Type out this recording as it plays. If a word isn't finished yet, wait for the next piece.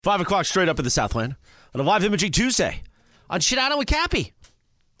5 o'clock straight up in the Southland on a live imaging Tuesday on Sedano and Cappy.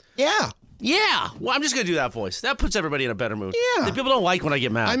 Yeah. Yeah. Well, I'm just going to do that voice. That puts everybody in a better mood. Yeah. The people don't like when I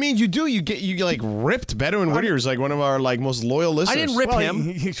get mad. I mean, you do. You like ripped. Beto and Whittier is like one of our like most loyal listeners. I didn't rip him.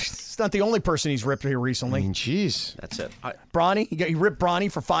 He's not the only person he's ripped here recently. Jeez. That's it. Bronny, he ripped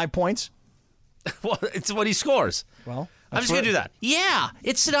Bronny for 5 points. Well, it's what he scores. Well, I'm just going to do that. Yeah.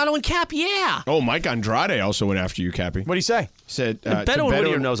 It's Sedano and Cap. Yeah. Oh, Mike Andrade also went after you, Cappy. What'd he say? He said Beto and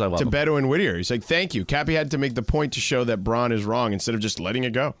Whittier knows I love to him. Beto and Whittier. He's like, thank you. Cappy had to make the point to show that Braun is wrong instead of just letting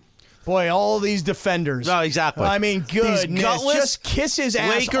it go. Boy, all these defenders. No, exactly. I mean, goodness. These gutless just kiss his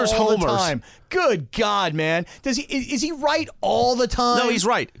ass Lakers all homers. the time. Good God, man. Is he right all the time? No, he's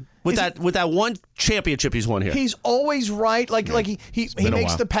right. With that one championship he's won here. He's always right. Like he been a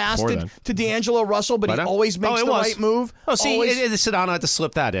makes while. the pass Before then. to D'Angelo Russell, but he always makes the right move. Oh, see, Always. Sedano had to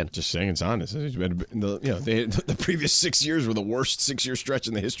slip that in. Just saying it's honest. The previous 6 years were the worst 6-year stretch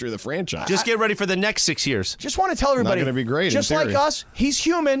in the history of the franchise. Just get ready for the next 6 years. Just want to tell everybody. Not gonna be great, in Just like theory. us, he's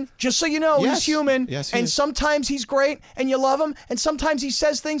human. Just so you know, Yes. he's human. Yes, he and is. sometimes he's great and you love him, and sometimes he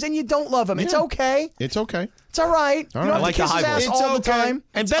says things and you don't love him. It's Yeah. okay. It's okay. It's all right. All You don't right. have to I like kiss the his high ass voice. all It's the okay. time.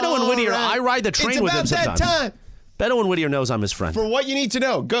 And Beto and Whittier, I ride the train with him sometimes. time. Beto and Whittier knows I'm his friend. For what you need to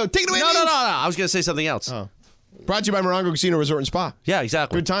know. Go. Take it away. No. Vince. I was going to say something else. Oh. Brought to you by Morongo Casino Resort and Spa. Yeah,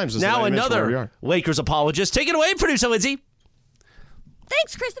 exactly. Good times. Listen, Now 90 minutes from where we another are. Lakers apologist. Take it away, producer Lindsay.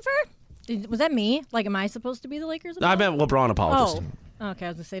 Thanks, Christopher. Was that me? Like, am I supposed to be the Lakers? I meant LeBron apologist. Oh, okay. I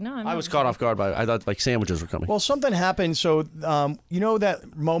was gonna say no. I was caught off guard by I thought like sandwiches were coming. Well, something happened. So, you know that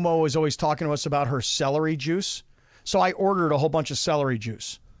Momo is always talking to us about her celery juice. So I ordered a whole bunch of celery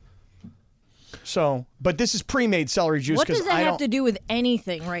juice. So, but this is pre-made celery juice. What does that I have don't, to do with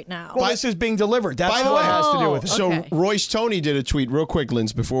anything right now? Well, this is being delivered. That's By the what way, it has to do with it. So Okay. Royce Tony did a tweet real quick,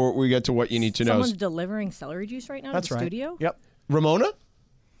 Linz, before we get to what you need to know. Someone's delivering celery juice right now That's to the right. studio? Yep. Ramona?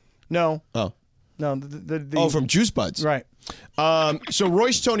 No. Oh. No. From Juice Buds. Right. So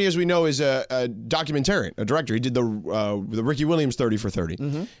Royce Tony, as we know, is a documentarian, a director. He did the Ricky Williams 30 for 30.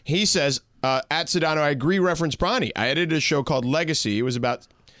 Mm-hmm. He says, at Sedano, I agree, reference Bronny. I edited a show called Legacy. It was about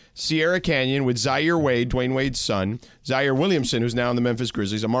Sierra Canyon with Zaire Wade, Dwayne Wade's son, Zaire Williamson, who's now in the Memphis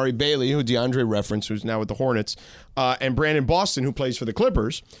Grizzlies, Amari Bailey, who DeAndre referenced, who's now with the Hornets, and Brandon Boston, who plays for the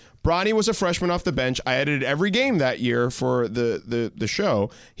Clippers. Bronny was a freshman off the bench. I edited every game that year for the show.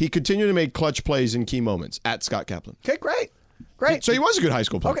 He continued to make clutch plays in key moments. At Scott Kaplan. Okay, great. So he was a good high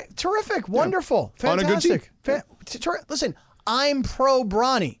school player. Okay, terrific, wonderful, On a good fantastic. Listen, I'm pro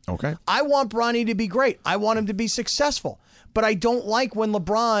Bronny. Okay. I want Bronny to be great. I want him to be successful. But I don't like when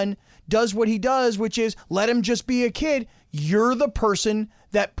LeBron does what he does, which is let him just be a kid. You're the person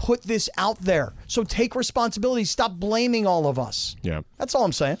that put this out there. So take responsibility. Stop blaming all of us. Yeah. That's all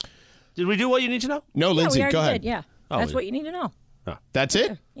I'm saying. Did we do what you need to know? No, Yeah, Lindsay, we already go ahead. did. Yeah. Oh, That's yeah. what you need to know. That's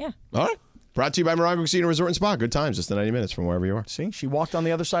it? Yeah. All right. Brought to you by Morongo Casino Resort and Spa. Good times. Just the 90 minutes from wherever you are. See, she walked on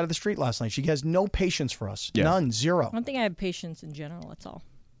the other side of the street last night. She has no patience for us. Yeah. None. Zero. I don't think I have patience in general. That's all.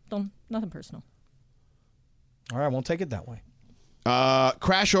 Nothing personal. All right, I won't take it that way.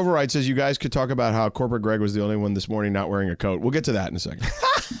 Crash Override says you guys could talk about how Corporate Greg was the only one this morning not wearing a coat. We'll get to that in a second.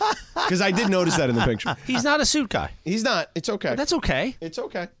 Because I did notice that in the picture. He's not a suit guy. He's not. It's okay. That's okay. It's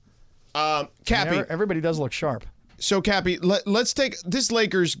okay. Cappy. Everybody does look sharp. So, Cappy, let's take this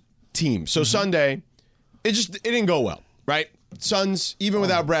Lakers team. So, Sunday, it didn't go well, right? Suns, even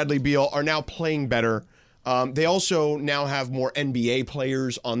without Bradley Beal, are now playing better. They also now have more NBA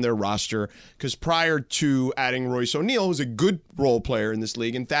players on their roster because prior to adding Royce O'Neal, who's a good role player in this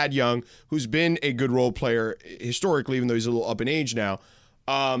league, and Thad Young, who's been a good role player historically, even though he's a little up in age now,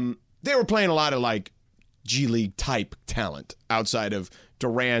 they were playing a lot of like G League type talent outside of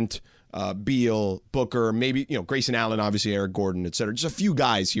Durant, Beal, Booker, maybe Grayson Allen, obviously Eric Gordon, et cetera. Just a few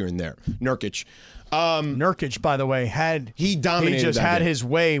guys here and there. Nurkic. Nurkic, by the way, he dominated. He just that had game. his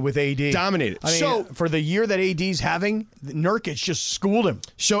way with AD. Dominated. I mean, So- for the year that AD's having, Nurkic just schooled him.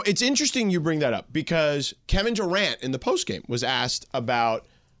 So it's interesting you bring that up because Kevin Durant in the postgame was asked about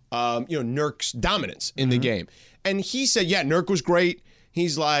Nurk's dominance in the game. And he said, yeah, Nurk was great.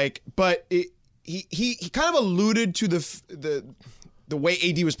 He's like, but he kind of alluded to the way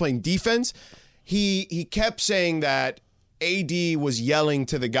AD was playing defense. He kept saying that AD was yelling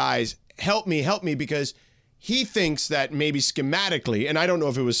to the guys, help me, because he thinks that maybe schematically, and I don't know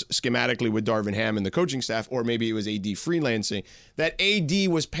if it was schematically with Darvin Ham and the coaching staff, or maybe it was AD freelancing, that AD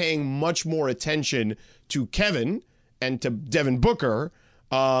was paying much more attention to Kevin and to Devin Booker,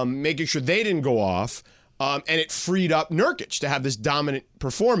 making sure they didn't go off, and it freed up Nurkic to have this dominant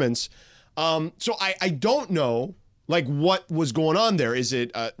performance. So I don't know, Like, what was going on there? Was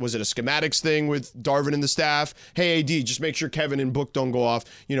it a schematics thing with Darvin and the staff? Hey, AD, just make sure Kevin and Book don't go off.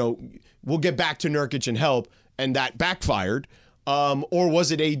 We'll get back to Nurkic and help, and that backfired. Or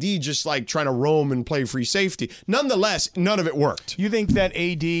was it AD just like trying to roam and play free safety? Nonetheless, none of it worked. You think that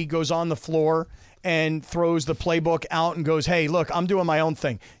AD goes on the floor and throws the playbook out and goes, hey, look, I'm doing my own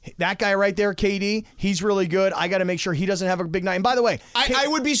thing. That guy right there, KD, he's really good. I got to make sure he doesn't have a big night. And by the way, I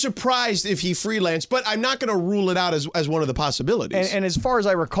would be surprised if he freelanced, but I'm not going to rule it out as one of the possibilities. And as far as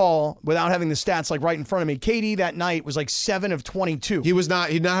I recall, without having the stats like right in front of me, KD that night was like 7 of 22. He did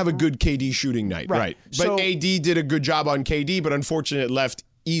not have a good KD shooting night. Right. But AD did a good job on KD, but unfortunately it left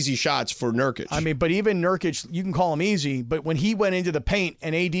easy shots for Nurkic. I mean, but even Nurkic, you can call him easy, but when he went into the paint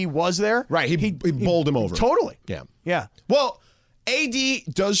and AD was there. Right, he bowled him over. Totally. Yeah. Well, AD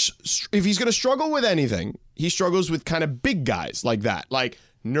does, if he's going to struggle with anything, he struggles with kind of big guys like that, like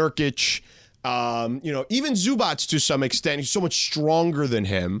Nurkic, even Zubats to some extent. He's so much stronger than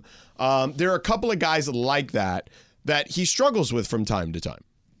him. There are a couple of guys like that he struggles with from time to time,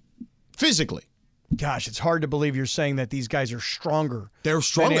 physically. Gosh, it's hard to believe you're saying that these guys are stronger. They're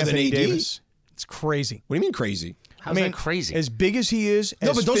stronger than AD. Davis. It's crazy. What do you mean crazy? How's that crazy? As big as he is,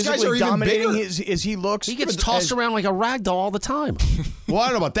 no, but those guys are even dominating bigger. as he looks. He gets tossed around like a rag doll all the time. Well, I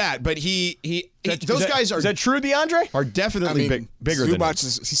don't know about that, but those guys are. Is that true, DeAndre? Are definitely bigger than him. Zubac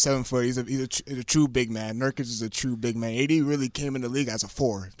he's 7 foot. He's a true big man. Nurkic is a true big man. AD really came in the league as a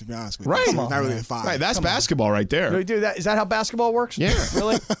 4, to be honest with you. Right. Not really a 5. Right. That's basketball right there. Is that how basketball works? Yeah.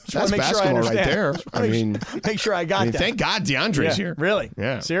 Really? That's basketball right there. I mean, make sure I got that. Thank God DeAndre's here. Really?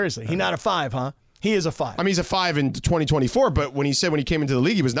 Yeah. Seriously. He's not a 5, huh? He is a 5. I mean, he's a 5 in 2024, but when he came into the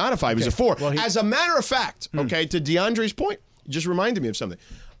league, he was not a 5. He was a 4. Well, as a matter of fact, to DeAndre's point, it just reminded me of something.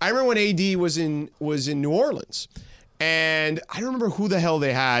 I remember when AD was in New Orleans, and I don't remember who the hell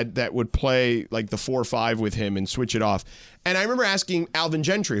they had that would play like the 4-5 with him and switch it off. And I remember asking Alvin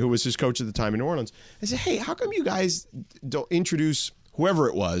Gentry, who was his coach at the time in New Orleans, I said, hey, how come you guys don't introduce whoever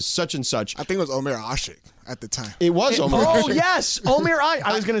it was, such and such? I think it was Omer Ashik at the time. It was Omer Ashik. Oh, yes. Omer Ashik.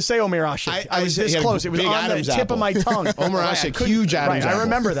 I was going to say Omer Ashik. I was this close. It was on the tip of my tongue. Omer Ashik, huge Adam's apple. I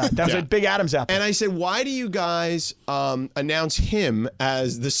remember that. That was a big Adam's apple. And I said, why do you guys announce him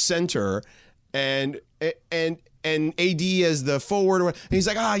as the center and AD as the forward? And he's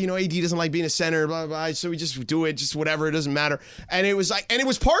like, AD doesn't like being a center, blah, blah, blah, so we just do it, just whatever, it doesn't matter. And it was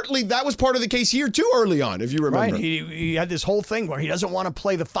that was part of the case here too early on, if you remember. Right, he had this whole thing where he doesn't want to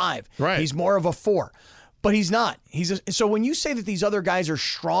play the 5. Right. He's more of a 4. But he's not. So when you say that these other guys are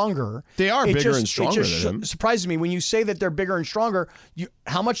stronger, they are bigger and stronger than him. It surprises me when you say that they're bigger and stronger.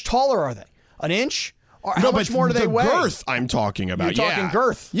 How much taller are they? An inch? Or No, how much more do they weigh? Girth I'm talking about. You're talking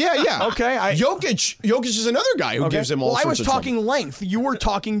girth. Yeah. Okay. Jokic is another guy who gives him all sorts of I was talking trouble. length. You were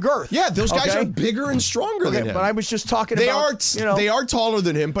talking girth. Yeah, those guys are bigger and stronger than him. But I was just talking they about... They are taller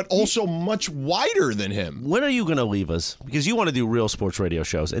than him, but also much wider than him. When are you going to leave us? Because you want to do real sports radio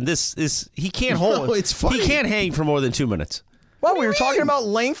shows, and he can't hold. No, it's funny. He can't hang for more than 2 minutes. Well, we were talking about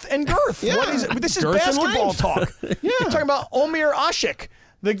length and girth. Yeah. What is it? This is Girth and basketball length. talk. We're talking about Omer Ashik.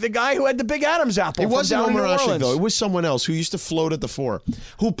 The guy who had the big Adam's apple. It wasn't from down Omer in New Ashik, Orleans. though. It was someone else who used to float at the 4,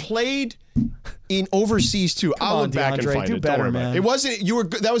 who played in overseas too. I'll look back and DeAndre, find do it. better, Don't worry about man. it. It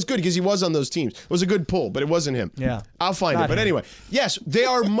wasn't. That was good because he was on those teams. It was a good pull, but it wasn't him. Yeah. I'll find Not it. But him. anyway, yes, they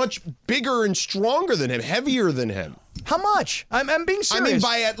are much bigger and stronger than him, heavier than him. How much? I'm being serious. I mean,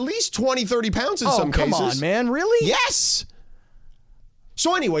 by at least 20, 30 pounds in some come cases. on, man. Really? Yes.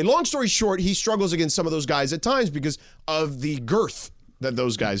 So anyway, long story short, he struggles against some of those guys at times because of the girth that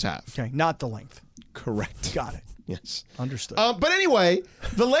those guys have. Okay, not the length. Correct. Got it. Yes. Understood. But anyway,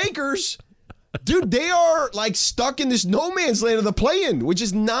 the Lakers, dude, they are like stuck in this no man's land of the play-in, which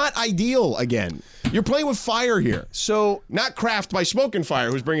is not ideal again. You're playing with fire here. So, not Kraft by Smoke and Fire,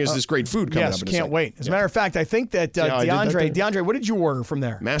 who's bringing us this great food coming up in a can't second. wait. As a matter of fact, I think that how I did that there? DeAndre, what did you order from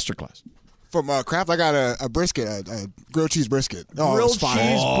there? Masterclass. From Kraft, I got a brisket, a grilled cheese brisket. Oh, it was Grilled fire.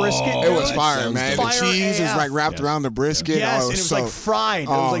 cheese brisket. It was dude. fire, man. The Fire cheese is AF. like wrapped around the brisket. Yes, oh, and it was like fried. It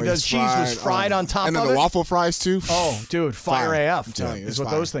was Oh, like the it's cheese was fried on top and then of the it. waffle fries too. Oh, dude, fire Fire. AF. I'm telling you, is it's what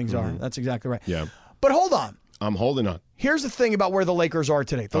fire. those things are. That's exactly right. Yeah. But hold on. I'm holding on. Here's the thing about where the Lakers are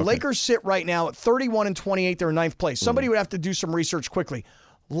today. The Lakers sit right now at 31-28. They're in 9th place. Somebody would have to do some research quickly.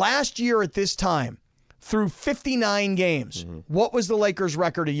 Last year at this time, through 59 games, what was the Lakers'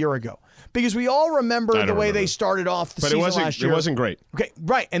 record a year ago? Because we all remember the way they started off the season last year. It wasn't great. Okay,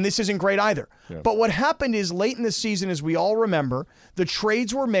 right, and this isn't great either. Yeah. But what happened is late in the season, as we all remember, the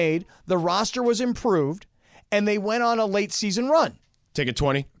trades were made, the roster was improved, and they went on a late season run. Take it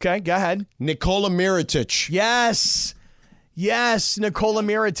 20. Okay, go ahead. Nikola Mirotic. Yes. Yes, Nikola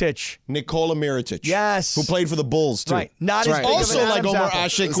Mirotic. Nikola Mirotic. Yes. Who played for the Bulls, too. Right. Not That's as right. big Also of an like Adam's Omar apple.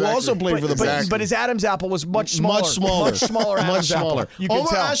 Ashik, who also played for the Bulls. But his Adam's apple was much smaller. Much smaller. Much smaller Much Adam's smaller. apple. You can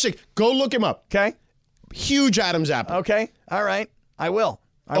Omar tell. Ashik, go look him up. Okay. Huge Adam's apple. Okay. All right. I will.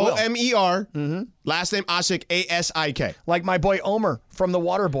 I will. O-M-E-R. Last name Asik, A-S-I-K. Like my boy Omer from The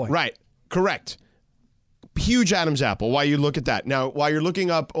Water Boy. Right. Correct. Huge Adam's apple. While you look at that. Now, while you're looking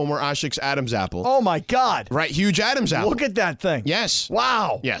up Omar Ashik's Adam's apple. Oh, my God. Right. Huge Adam's apple. Look at that thing. Yes.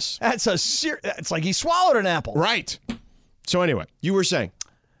 Wow. Yes. That's it's like he swallowed an apple. Right. So anyway, you were saying.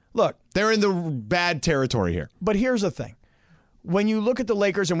 Look. They're in the bad territory here. But here's the thing. When you look at the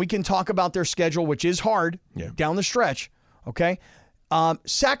Lakers, and we can talk about their schedule, which is hard down the stretch, okay?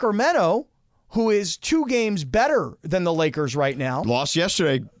 Sacramento, who is 2 games better than the Lakers right now. Lost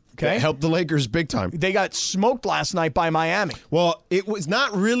yesterday. Okay. Helped the Lakers big time. They got smoked last night by Miami. Well, it was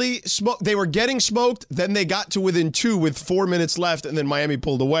not really smoked. They were getting smoked. Then they got to within 2 with 4 minutes left, and then Miami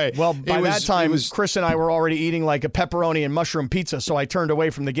pulled away. Well, by that time, Chris and I were already eating like a pepperoni and mushroom pizza, so I turned away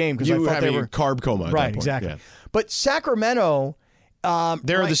from the game because I thought they were a carb coma. At that right. point. Exactly. Yeah. But Sacramento,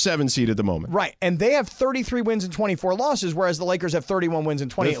 they're the 7 seed at the moment. right, and they have 33 wins and 24 losses, whereas the Lakers have 31 wins and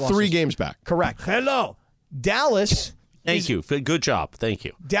 28 They're losses. 3 games back. Correct. Hello, Dallas. Thank you. Good job. Thank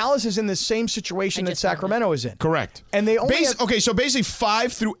you. Dallas is in the same situation that Sacramento is in. Correct. And they only Okay, so basically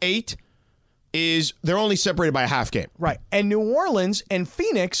 5 through 8 they're only separated by a half game. right. And New Orleans and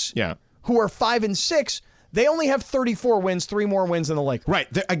Phoenix, Yeah. who are 5 and 6, they only have 34 wins, 3 more wins than the Lakers. Right.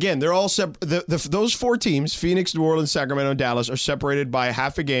 They're all those 4 teams, Phoenix, New Orleans, Sacramento, and Dallas, are separated by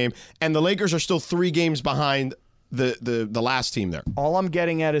half a game, and the Lakers are still 3 games behind the last team there. All I'm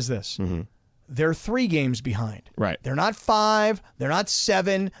getting at is this. They're 3 games behind. Right. They're not 5. They're not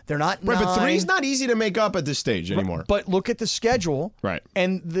 7. They're not 9. Right, but 3 is not easy to make up at this stage anymore. But look at the schedule. Right.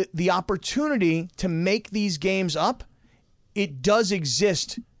 And the opportunity to make these games up, it does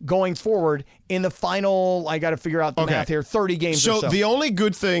exist going forward in the final, I got to figure out the math here, 30 games or so. The only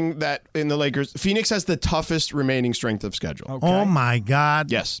good thing that in the Lakers, Phoenix has the toughest remaining strength of schedule. Okay. Oh, my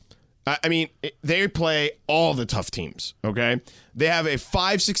God. Yes. I mean, they play all the tough teams, okay? They have a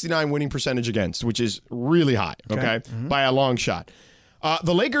 .569 winning percentage against, which is really high, okay? By a long shot.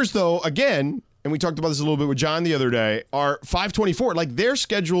 The Lakers, though, again, and we talked about this a little bit with John the other day, are .524. Like, their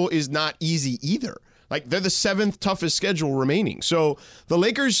schedule is not easy either. Like, they're the 7th toughest schedule remaining. So the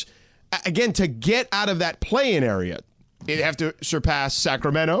Lakers, again, to get out of that play-in area, they have to surpass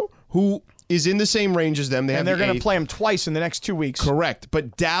Sacramento, who is in the same range as them. And they're going to play them twice in the next 2 weeks. Correct.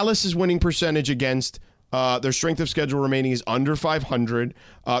 But Dallas's winning percentage against their strength of schedule remaining is under 500.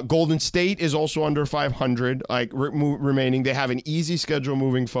 Golden State is also under 500, remaining. They have an easy schedule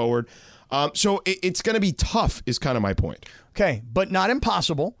moving forward. So it's going to be tough is kind of my point. Okay, but not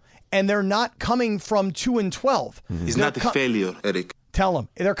impossible. And they're not coming from 2 and 12. It's not a failure, Eric. Tell them.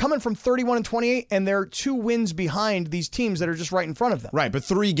 They're coming from 31 and 28, and they're 2 wins behind these teams that are just right in front of them. Right, but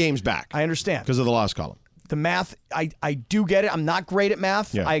 3 games back. I understand. Because of the loss column. The math, I do get it. I'm not great at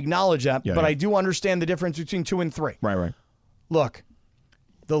math. Yeah. I acknowledge that. Yeah, but yeah. I do understand the difference between 2 and 3. Right. Look,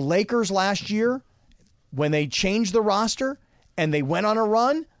 the Lakers last year, when they changed the roster and they went on a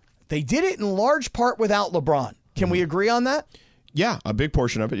run, they did it in large part without LeBron. Can we agree on that? Yeah, a big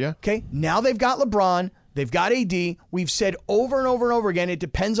portion of it, yeah. Okay, now they've got LeBron. They've got AD. We've said over and over and over again, it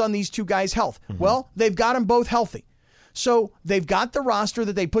depends on these 2 guys' health. Well, they've got them both healthy. So they've got the roster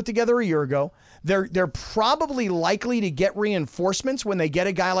that they put together a year ago. They're probably likely to get reinforcements when they get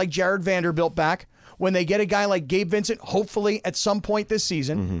a guy like Jared Vanderbilt back, when they get a guy like Gabe Vincent, hopefully at some point this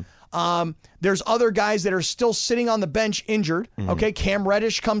season. There's other guys that are still sitting on the bench injured. Okay, Cam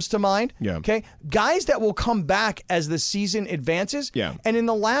Reddish comes to mind. Yeah. Okay, guys that will come back as the season advances. Yeah. And in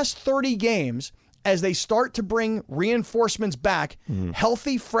the last 30 games, as they start to bring reinforcements back,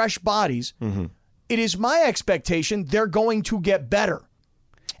 healthy, fresh bodies, it is my expectation they're going to get better.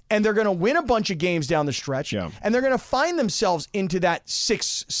 And they're going to win a bunch of games down the stretch. Yeah. And they're going to find themselves into that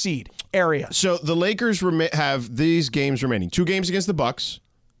 6 seed area. So the Lakers have these games remaining. 2 games against the Bucks.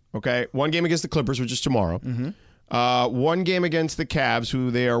 Okay. 1 game against the Clippers, which is tomorrow. 1 game against the Cavs, who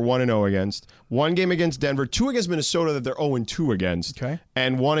they are 1-0 against. 1 game against Denver. 2 against Minnesota that they're 0-2 against. Okay.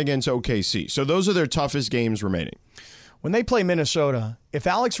 And 1 against OKC. So those are their toughest games remaining. When they play Minnesota, if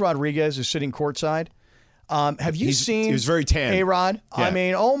Alex Rodriguez is sitting courtside, have you seen he was very tan. A-Rod? Yeah. I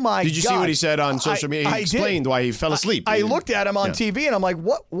mean, oh my God. Did you see what he said on social media? He explained why he fell asleep. I looked at him on TV and I'm like,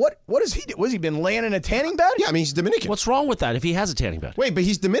 what does he do? Was he been laying in a tanning bed? Yeah, I mean, he's Dominican. What's wrong with that if he has a tanning bed? Wait, but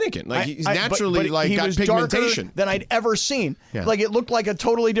he's Dominican. Like, he's naturally but he got was pigmentation. darker than I'd ever seen. Yeah. Like, it looked like a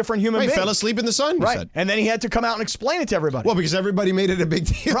totally different human He being. fell asleep in the sun, he Right. said. And then he had to come out and explain it to everybody. Well, because everybody made it a big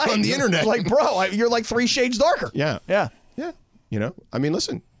deal right. on the internet. Like, bro, you're like 3 shades darker. Yeah. Yeah. Yeah. You know, I mean,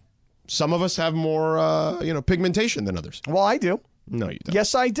 listen, some of us have more, pigmentation than others. Well, I do. No, you don't.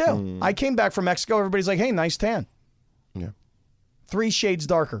 Yes, I do. I came back from Mexico. Everybody's like, hey, nice tan. Yeah. 3 shades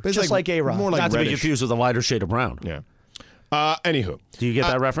darker, It's just like A-Rod. More like Not to be reddish. confused with a lighter shade of brown. Yeah. Anywho. Do you get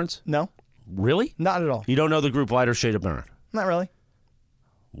that reference? No, Really? not at all. You don't know the group Lighter Shade of Brown? Not really.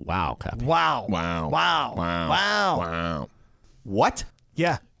 Wow, Cappy. Wow. Wow. Wow. Wow. Wow. Wow. What?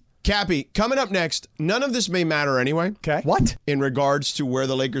 Yeah. Cappy, coming up next, none of this may matter anyway. Okay. What? In regards to where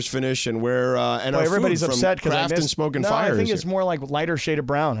the Lakers finish and where and Well, our everybody's food from upset because I Kraft missed and Smoke and no, Fire. I think is it's here. more like lighter shade of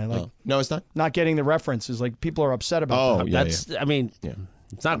brown. I like No, it's not. not getting the references. Like people are upset about Oh, that. yeah. That's, I mean,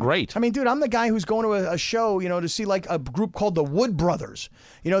 it's not great. I mean, dude, I'm the guy who's going to a show, to see like a group called the Wood Brothers.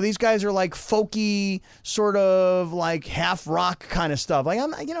 These guys are like folky, sort of like half rock kind of stuff. Like,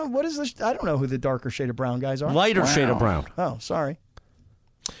 what is this? I don't know who the darker shade of brown guys are. Lighter shade of brown Oh, sorry.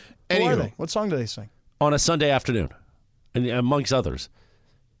 Who are Anywho, they? What song do they sing? on a Sunday afternoon, and amongst others.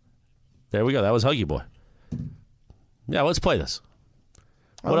 There we go. That was Huggy Boy. Yeah, let's play this.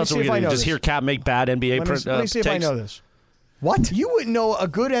 What else are we going to do? Just hear Cap make bad NBA Let me see if I takes? know this. What? You wouldn't know a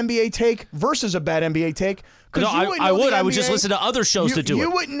good NBA take versus a bad NBA take? 'Cause No, you wouldn't I know the would. I would just NBA. listen to other shows that do You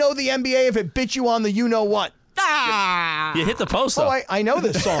it. wouldn't know the NBA if it bit you on the you-know-what. You hit the post, though. Oh, I know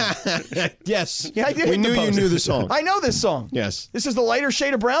this song. yes. Yeah, I did. We hit knew the you post. knew the song. I know this song. Yes. This is the lighter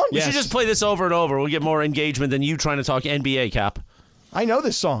shade of brown? We should just play this over and over. We'll get more engagement than you trying to talk NBA, Cap. I know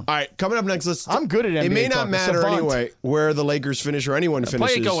this song. All right, coming up next, I'm good at NBA It may not talk. matter Savant. anyway where the Lakers finish or anyone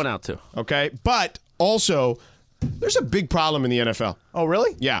finishes. Play it going out, too. Okay, but also, there's a big problem in the NFL. Oh,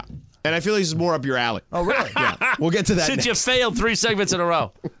 really? Yeah. And I feel like this is more up your alley. Oh, really? Yeah. We'll get to that Since you next. failed 3 segments in a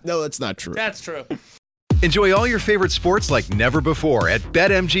row. No, that's not true. That's true. Enjoy all your favorite sports like never before at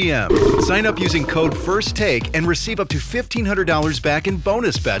BetMGM. Sign up using code FIRSTTAKE and receive up to $1,500 back in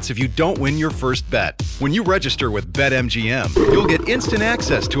bonus bets if you don't win your first bet. When you register with BetMGM, you'll get instant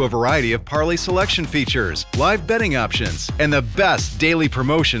access to a variety of parlay selection features, live betting options, and the best daily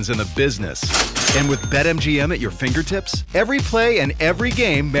promotions in the business. And with BetMGM at your fingertips, every play and every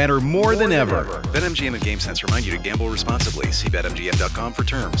game matter more than ever. BetMGM and GameSense remind you to gamble responsibly. See BetMGM.com for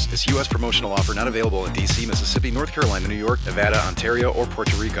terms. This U.S. promotional offer not available in D.C., Mississippi, North Carolina, New York, Nevada, Ontario, or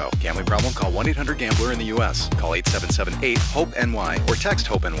Puerto Rico. Gambling problem? Call 1-800-GAMBLER in the U.S. Call 877-8-HOPE-NY or text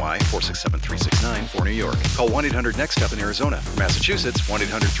HOPE-NY 467-369 for New York. Call 1-800-NEXT-STEP in Arizona. For Massachusetts,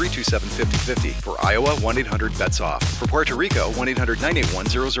 1-800-327-5050. For Iowa, 1-800-BETS-OFF. For Puerto Rico,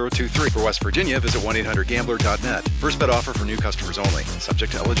 1-800-981-0023. For West Virginia, visit 1-800-GAMBLER.net. First bet offer for new customers only.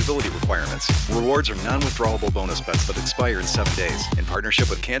 Subject to eligibility requirements. Rewards are non-withdrawable bonus bets that expire in 7 days. In partnership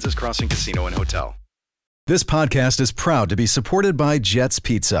with Kansas Crossing Casino and Hotel. This podcast is proud to be supported by Jets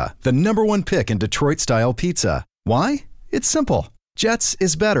Pizza, the #1 pick in Detroit-style pizza. Why? It's simple. Jets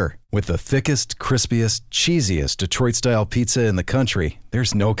is better. With the thickest, crispiest, cheesiest Detroit-style pizza in the country,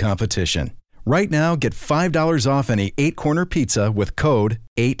 there's no competition. Right now, get $5 off any 8-corner pizza with code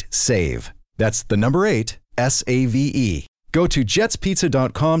 8SAVE. That's the number 8, SAVE. Go to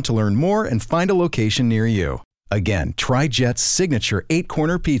jetspizza.com to learn more and find a location near you. Again, try Jet's signature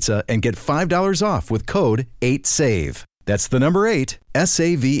 8-corner pizza and get $5 off with code 8SAVE. That's the number 8,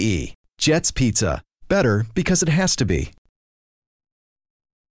 SAVE. Jet's Pizza. Better because it has to be.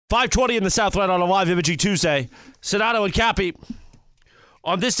 5:20 in the Southland on a live imaging Tuesday. Sedano and Cappy.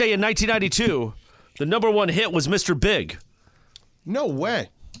 On this day in 1992, the #1 hit was Mr. Big. No way.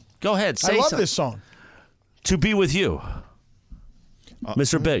 Go ahead, say I love something. this song. To Be With You.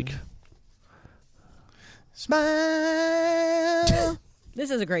 Mr. Big. Smile. This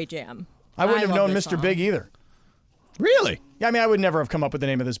is a great jam. I wouldn't have love known this Mr. song. Big either. Really? Yeah, I mean, I would never have come up with the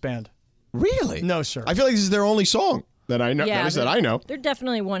name of this band. Really? No, sir. I feel like this is their only song that I know. Yeah, at least that I know. They're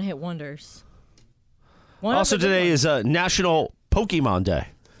definitely one-hit wonders. One of Also the good today ones. is National Pokemon Day.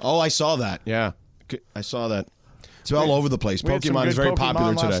 Oh, I saw that. Yeah. I saw that. It's all over the place. We had some Pokemon is good very Pokemon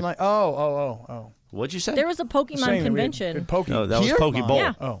popular last today. night. Oh. What'd you say? There was a Pokemon Saying that we had convention. good Pokemon. No, that was Here? Pokeball.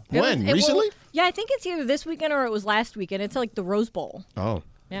 Yeah. Oh. When? It Recently? yeah, I think it's either this weekend or it was last weekend. It's like the Rose Bowl. Oh.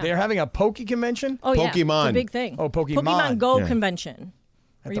 Yeah. They're having a Poke convention? Oh, yeah. It's Pokemon. a big thing. Oh, Pokemon. Pokemon Go Yeah. convention.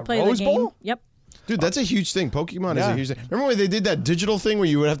 Where you the play Rose the game. Bowl? Yep. Dude, that's a huge thing. Pokemon is Yeah. a huge thing. Remember when they did that digital thing where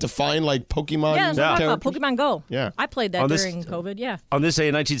you would have to find like Pokemon Yeah, that's what I'm talking about. characters? Pokemon Go. Yeah. I played that On this- during COVID. Yeah. On this day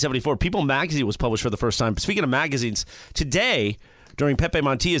in 1974, People magazine was published for the first time. Speaking of magazines, today, during Pepe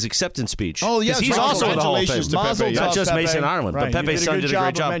Montilla's acceptance speech. Oh, yeah, 'cause he's that's right. also in the Hall of Fame. Congratulations to Pepe, Mazel yeah. Not tov, just Pepe. Mason Ireland, Right, but you Pepe's did a son good did a job great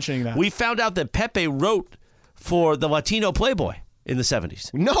of job. mentioning that. We found out that Pepe wrote for the Latino Playboy in the 70s.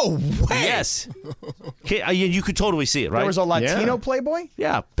 No way. Yes. You could totally see it, right? There was a Latino Yeah. Playboy?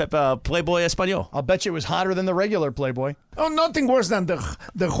 yeah, Playboy Espanol. I'll bet you it was hotter than the regular Playboy. Oh, nothing worse than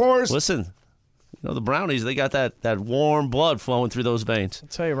the horse. Listen, the Brownies, they got that warm blood flowing through those veins. I'll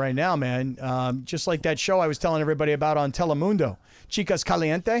tell you right now, man, just like that show I was telling everybody about on Telemundo, Chicas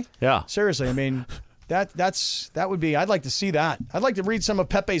Caliente. Yeah. Seriously, I mean, that would be, I'd like to see that. I'd like to read some of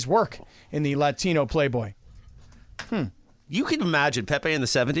Pepe's work in the Latino Playboy. You can imagine Pepe in the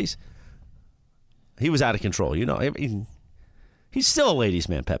 70s. He was out of control. He's still a ladies'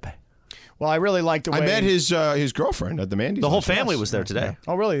 man, Pepe. Well, I really like the way... I met his girlfriend at the Mandy's. The whole family was there today.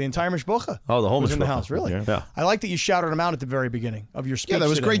 Oh, really? The entire mishbucha? Oh, the whole was in the mishbucha. house, really? Yeah. I like that you shouted him out at the very beginning of your speech. Yeah, that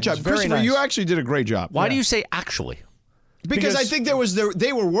was a today. great job. It was very Christopher, nice. you actually did a great job. Why do you say actually? Because I think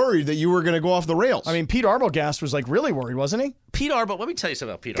they were worried that you were going to go off the rails. I mean, Pete Arbogast was like really worried, wasn't he? Pete Arbogast, let me tell you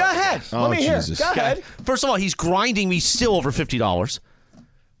something about Pete Go Arbogast. ahead. Oh, Let me Jesus. hear. Go ahead. First of all, he's grinding me still over $50.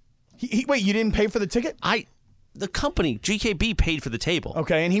 Wait, you didn't pay for the ticket? The company, GKB, paid for the table.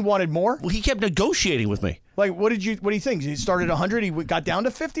 Okay, and he wanted more? Well, he kept negotiating with me. Like, what do you think? He started at 100, he got down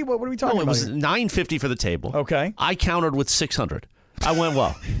to 50? What are we talking No, it about was here? $950 for the table. Okay. I countered with $600. I went,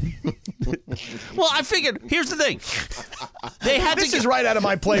 well. Well, I figured, here's the thing. They had This to is right out of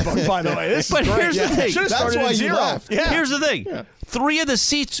my playbook, by the way. This But is great. here's the thing. Should have That's started why at you 0. left. Yeah. Here's the thing. 3 of the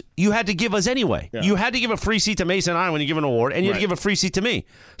seats you had to give us anyway. Yeah. You had to give a free seat to Mason and I when you give an award, and you had to give a free seat to me.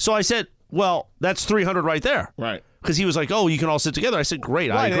 So I said, well, that's $300 right there. Right. Because he was like, oh, you can all sit together. I said, great,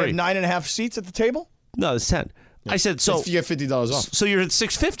 I Why, they agree. have 9.5 seats at the table? No, it's 10. I said, so you get $50 off. So you're at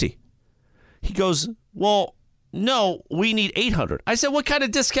 $650. He goes, well, no, we need $800. I said, what kind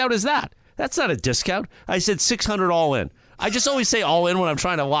of discount is that? That's not a discount. I said $600 all in. I just always say all in when I'm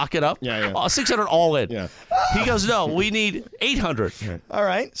trying to lock it up. Yeah. $600 all in. Yeah. He goes, no, we need $800. All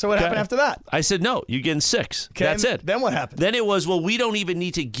right. So what happened after that? I said, no, you're getting 6. Okay, That's it. Then what happened? Then it was, well, we don't even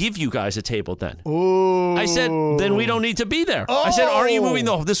need to give you guys a table then. Ooh. I said, then we don't need to be there. I said, aren't you moving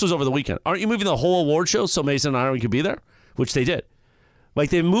this was over the weekend. Aren't you moving the whole award show so Mason and I could be there? Which they did. Like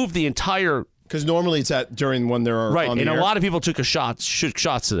they moved the entire... Because normally it's during when they're right, on the and air. a lot of people took shots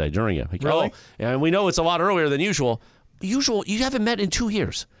today during it. Like, Really? And we know it's a lot earlier than usual. You haven't met in 2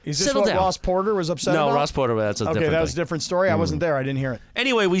 years. Is this Settle what down. Ross Porter was upset about? No, Ross Porter, that's a different Okay, that was a thing. different story. I wasn't there. I didn't hear it.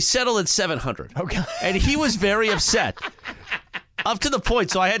 Anyway, we settled at $700. Okay. And he was very upset. Up to the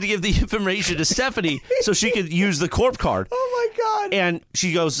point, so I had to give the information to Stephanie so she could use the corp card. Oh, my God. And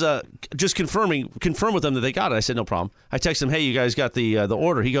she goes, just confirm with them that they got it. I said, no problem. I text him, hey, you guys got the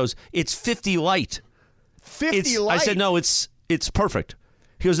order. He goes, it's 50 light. 50 light? I said, no, it's perfect.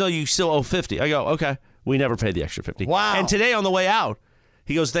 He goes, no, you still owe 50. I go, okay. We never paid the extra 50. Wow. And today on the way out,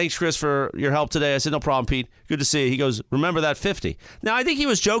 he goes, thanks, Chris, for your help today. I said, no problem, Pete. Good to see you. He goes, remember that 50. Now, I think he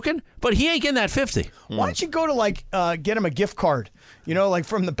was joking, but he ain't getting that 50. Why don't you go to, get him a gift card, like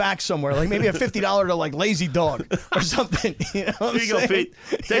from the back somewhere, like maybe a $50 to, like, Lazy Dog or something. You know what Here you I'm go, saying?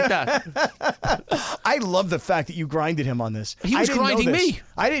 Pete. Take that. I love the fact that you grinded him on this. He was I didn't know grinding this. me.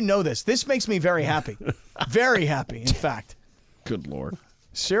 I didn't know this. This makes me very happy. Very happy, in fact. Good Lord.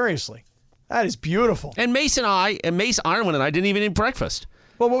 Seriously. That is beautiful. And Mace Ironman and I didn't even eat breakfast.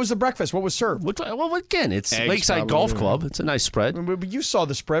 Well, what was the breakfast? What was served? Well, again, it's Eggs, Lakeside probably. Golf Club. It's a nice spread. But you saw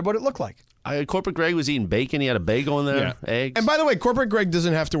the spread, what it looked like. Corporate Greg was eating bacon. He had a bagel in there, eggs. And by the way, Corporate Greg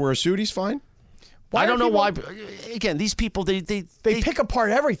doesn't have to wear a suit. He's fine. Why I don't are know people- why. Again, these people, they They pick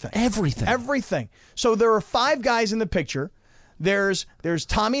apart everything. Everything. So there are 5 guys in the picture. There's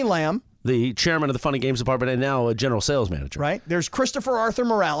Tommy Lamb, the chairman of the Fun and Games Department and now a general sales manager. right? There's Christopher Arthur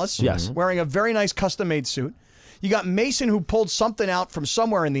Morales. Yes. Wearing a very nice custom-made suit. You got Mason, who pulled something out from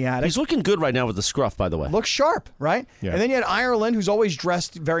somewhere in the attic. He's looking good right now with the scruff, by the way. Looks sharp, right? Yeah. And then you had Ireland, who's always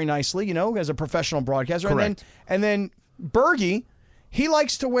dressed very nicely, as a professional broadcaster. Correct. And then Bergie, he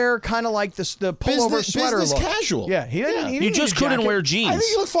likes to wear kind of like the pullover sweater business look. casual. Yeah, he didn't. He You didn't just need a couldn't jacket. wear jeans. I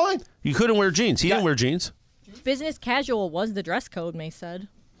think you look fine. You couldn't wear jeans. He didn't wear jeans. Business casual was the dress code, May said.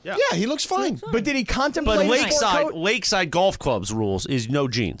 Yeah, he looks fine. But did he contemplate But a sport coat? Lakeside Golf Club's rules is no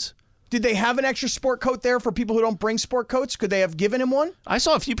jeans. Did they have an extra sport coat there for people who don't bring sport coats? Could they have given him one? I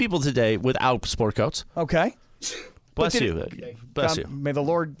saw a few people today without sport coats. Okay. Bless did you. Bless you. May the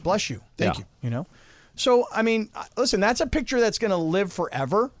Lord bless you. Thank you. So, I mean, listen, that's a picture that's going to live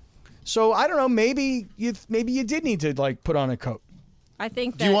forever. So, I don't know, maybe you did need to put on a coat. I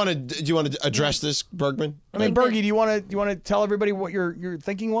think that. Do you want to address this, Bergman? I mean, Bergie, do you want to tell everybody what your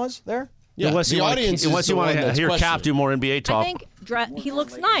thinking was there? Yeah, Unless the you audience want to hear Cap questioning. do more NBA talk. I think he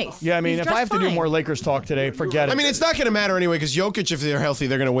looks nice. Yeah, I mean, He's if I have dressed to do fine. more Lakers talk today, forget it. I mean, it's not going to matter anyway because Jokic, if they're healthy,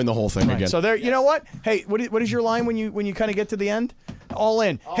 they're going to win the whole thing again. So there, you know what? Hey, what is your line when you kind of get to the end? All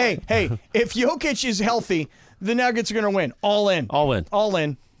in. Hey, if Jokic is healthy, the Nuggets are going to win. All in. All in. All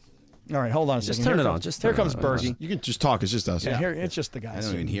in. All right, hold on a second. Just turn Here it comes- on. Just here turn comes it on. Bergie. You can just talk. It's just us. Yeah, here it's just the I guys.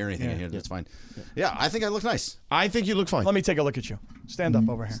 don't even hear anything in here. That's fine. Yeah, I think I look nice. I think you look fine. Let me take a look at you. Stand up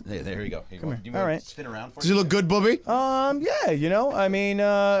over here. Hey, there you go. Here you go. here. Do you want All me right. to spin around for Does you? he look good, Booby? Yeah, you know, I mean,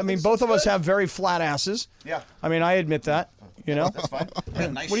 both of us have very flat asses. Yeah. I mean, I admit that. You know. That's fine. Yeah,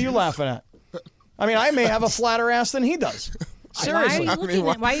 nice What are you shoes. laughing at? I mean, I may have a flatter ass than he does. Seriously. Why are you looking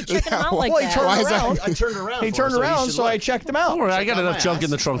at? Why are you checking him out like Well, he that? turned around. I turned around. He for turned him, around, should so I look. checked him out. Don't worry, I got Check out enough my junk in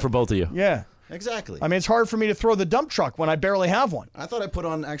the ass. trunk for both of you. Yeah. Exactly. I mean, it's hard for me to throw the dump truck when I barely have one. I thought I put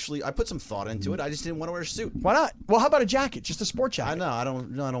on I put some thought into it. I just didn't want to wear a suit. Why not? Well, how about a jacket? Just a sport jacket. I know. I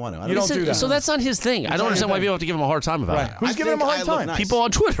don't want to. You don't do that. So that's not his thing. I don't understand why people have to give him a hard time about Right. it. Who's giving him a hard time? Nice. People on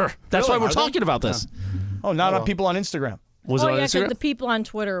Twitter. That's Really? why we're Are they? talking about this. Oh, not on people on Instagram. Was Oh it on yeah, because Instagram? the people on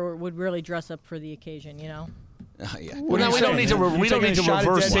Twitter would really dress up for the occasion, you know. Yeah. Well, now are you we don't saying, need to. man? We You don't taking need a to shot at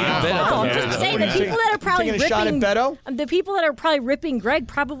reverse Dead take Dad? a bet. No, I'm just saying the people that are probably taking a shot at ripping Beto? the people that are probably ripping Greg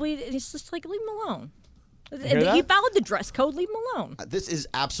probably it's just like leave him alone. hear that? He followed the dress code. Leave him alone. This is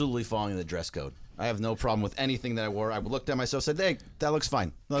absolutely following the dress code. I have no problem with anything that I wore. I looked at myself and said, hey, that looks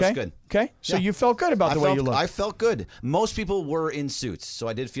fine. That looks Okay. good. Okay. So Yeah. you felt good about the way you looked. I felt good. Most people were in suits, so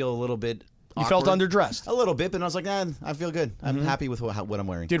I did feel a little bit You felt awkward. underdressed. A little bit, but I was like, I feel good. I'm happy with what I'm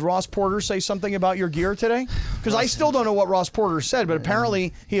wearing. Did Ross Porter say something about your gear today? Because I still don't know what Ross Porter said, but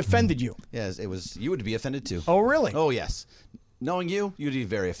apparently he offended you. Yes, it was. You would be offended too. Oh, really? Oh, yes. Knowing you'd be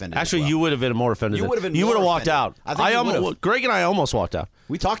very offended. as Actually, well. you would have been more offended. You would have been You would have more walked out. offended. I think you would've. Greg and I almost walked out.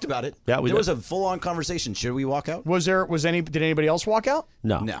 We talked about it. Yeah, we There did. was a full-on conversation. Should we walk out? Did anybody else walk out?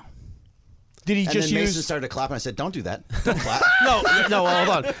 No. No. Did he And just then Mason use? started clapping. I said, "Don't do that. Don't clap." No,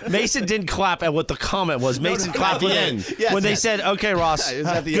 hold on. Mason didn't clap at what the comment was. Mason clapped the when end. Yes, when they yes. said, "Okay, Ross, It was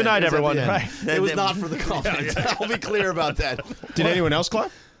at the good end. night, It was at everyone." the end. Right. It was not for the comment. I'll be clear about that. Did anyone else clap?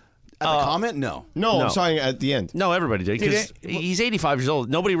 At the comment? No. No, No. I'm saying at the end. No, everybody did because he's 85 years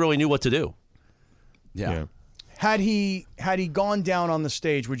old. Nobody really knew what to do. Yeah. Had he gone down on the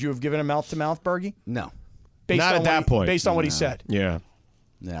stage, would you have given him mouth to mouth, Bergie? No. Based Not on at that point. Based on what he said. Yeah.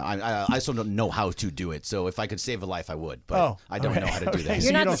 Yeah, I still don't know how to do it. So if I could save a life, I would. But I don't know how to do Okay. that. So You're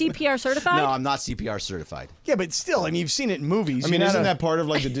you not don't- CPR certified. No, I'm not CPR certified. Yeah, but still, I mean, you've seen it in movies. I mean, You isn't gotta- that part of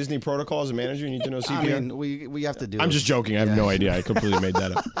like the Disney protocol as a manager? You need to know CPR. I mean, we have to do it. I'm just joking. I have no idea. I completely made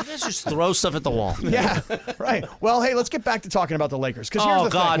that up. Let's just throw stuff at the wall. Yeah, right. Well, hey, let's get back to talking about the Lakers. Because here's Oh,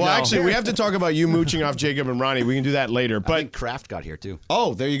 the God, thing. Well, no. actually, we have to talk about you mooching off Jacob and Ronnie. We can do that later. I But think Kraft got here too.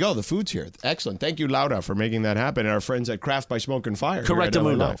 oh, there you go. The food's here. Excellent. Thank you, Lauda, for making that happen. And our friends at Kraft by Smoke and Fire. Correct, here at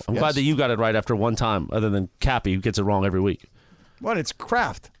LA Mundo. Live. I'm Yes. glad that you got it right after one time, other than Cappy, who gets it wrong every week. What? It's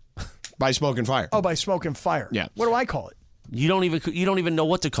Kraft. By Smoke and Fire. Oh, by Smoke and Fire. Yeah. What do I call it? You don't even know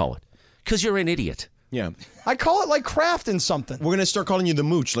what to call it because you're an idiot. Yeah. I call it like Kraft and something. We're going to start calling you the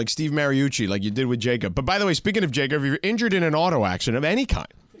Mooch, like Steve Mariucci, like you did with Jacob. But by the way, speaking of Jacob, if you're injured in an auto accident of any kind,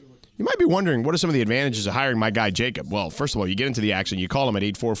 you might be wondering, what are some of the advantages of hiring my guy, Jacob? Well, first of all, you get into the action, you call him at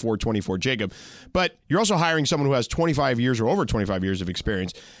 844-24-JACOB. But you're also hiring someone who has 25 years or over 25 years of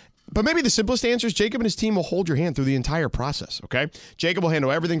experience. But maybe the simplest answer is Jacob and his team will hold your hand through the entire process, okay? Jacob will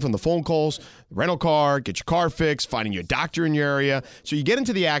handle everything from the phone calls, the rental car, get your car fixed, finding you a doctor in your area. So you get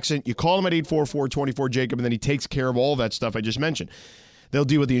into the accident, you call him at 844-24-JACOB, and then he takes care of all that stuff I just mentioned. They'll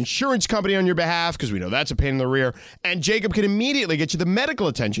deal with the insurance company on your behalf because we know that's a pain in the rear. And Jacob can immediately get you the medical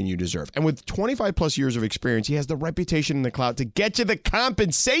attention you deserve. And with 25 plus years of experience, he has the reputation in the cloud to get you the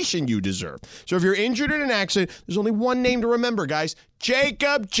compensation you deserve. So if you're injured in an accident, there's only one name to remember, guys.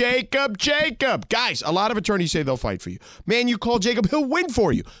 Jacob, Jacob, Jacob. Guys, a lot of attorneys say they'll fight for you. Man, you call Jacob, he'll win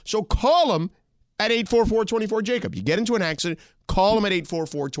for you. So call him at 844-24-JACOB. You get into an accident, call him at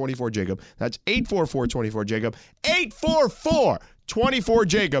 844-24-JACOB. That's 844-24-JACOB.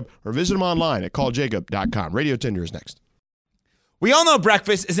 844-24-JACOB. Or visit him online at calljacob.com. Radio Tinder is next. We all know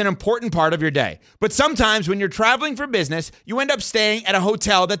breakfast is an important part of your day, but sometimes when you're traveling for business, you end up staying at a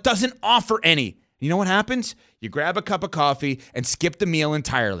hotel that doesn't offer any. You know what happens? You grab a cup of coffee and skip the meal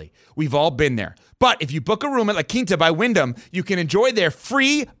entirely. We've all been there. But if you book a room at La Quinta by Wyndham, you can enjoy their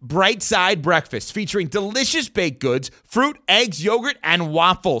free Bright Side breakfast featuring delicious baked goods, fruit, eggs, yogurt, and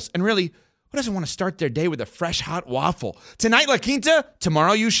waffles. And really, who doesn't want to start their day with a fresh hot waffle? Tonight, La Quinta,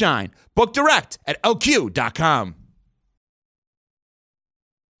 tomorrow you shine. Book direct at lq.com.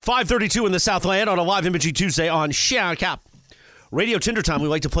 5:32 in the Southland on a live imaging Tuesday on Shout Cap. Radio Tinder time, we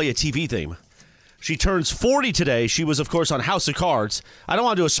like to play a TV theme. She turns 40 today. She was, of course, on House of Cards. I don't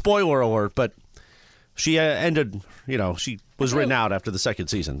want to do a spoiler alert, but she ended, she was written out after the second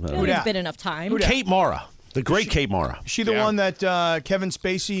season. There's been enough time. Kate Mara, the great Kate Mara. Is she the one that Kevin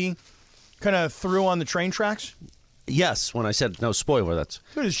Spacey kind of threw on the train tracks? Yes, when I said no spoiler, that's...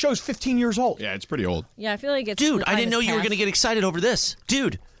 Dude, the show's 15 years old. Yeah, it's pretty old. Yeah, I feel like it's. Dude, the I time didn't know has you were going to passed. get excited over this.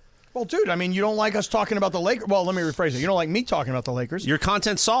 Dude, Well, dude, I mean, you don't like us talking about the Lakers. Well, let me rephrase it. You don't like me talking about the Lakers. Your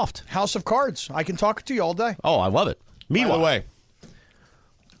content's soft. House of Cards. I can talk to you all day. Oh, I love it. Meanwhile, By the way,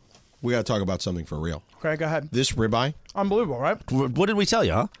 we got to talk about something for real. Okay, go ahead. This ribeye, Unbelievable, right? what did we tell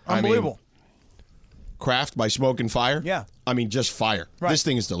you, huh? Unbelievable. Craft by Smoke and Fire. Yeah. I mean, just fire. Right. This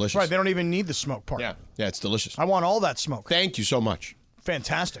thing is delicious. Right, they don't even need the smoke part. Yeah, it's delicious. I want all that smoke. Thank you so much.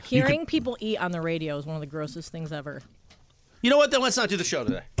 Fantastic. Hearing people eat on the radio is one of the grossest things ever. You know what? Then let's not do the show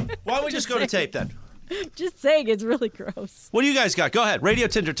today. Why don't we just go to tape then? Just saying, it's really gross. What do you guys got? Go ahead. Radio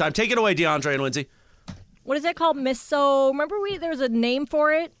Tinder time. Take it away, DeAndre and Lindsay. What is that called? Miso. Remember there was a name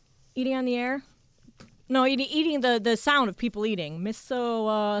for it? Eating on the air? No, eating the sound of people eating.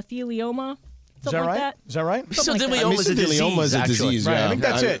 Mesothelioma. Is that right? Like Is that right? Mesothelioma is a disease. is a disease. Right, Yeah. I think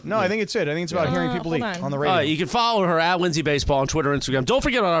that's it. No, I think it's it. I think it's about hearing people eat on the radio. You can follow her at Lindsay Baseball on Twitter and Instagram. Don't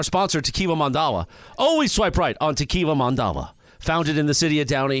forget about our sponsor, Tequila Mandala. Always swipe right on Tequila Mandala. Founded in the city of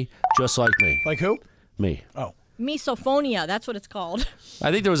Downey, just like me. Like who? Me. Oh. Misophonia. That's what it's called.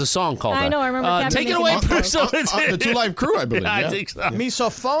 I think there was a song called that. I know. I remember. Kevin Take it making away, that Bruce. joke. The Two Live Crew, I believe. Yeah, Yeah. I think so.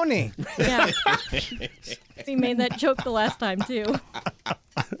 Misophony. Yeah. He made that joke the last time too.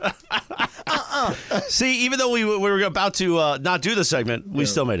 See, even though we were about to not do the segment, we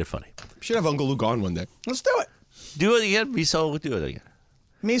still made it funny. Should have Uncle Luke on one day. Let's do it. Do it again. Do it again.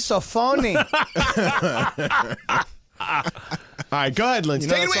 Misophony. All right, go ahead, Lindsay.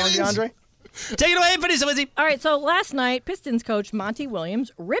 You know Take it that away, song, Lindsay. DeAndre? Take it away, finish it, Lindsay. All right. So last night, Pistons coach Monty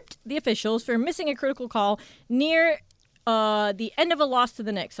Williams ripped the officials for missing a critical call near the end of a loss to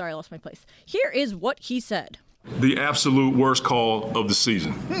the Knicks. Sorry, I lost my place. Here is what he said. The absolute worst call of the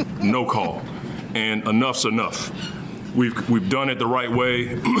season. No call. And enough's enough. We've done it the right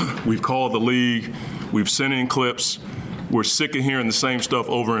way. We've called the league. We've sent in clips. We're sick of hearing the same stuff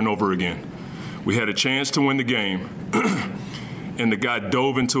over and over again. We had a chance to win the game, and the guy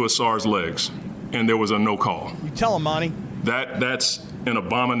dove into Asar's legs, and there was a no call. You tell him, Monty. That's an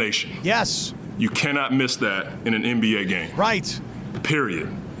abomination. Yes. You cannot miss that in an NBA game. Right. Period.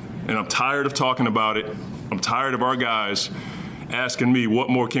 And I'm tired of talking about it. I'm tired of our guys asking me, what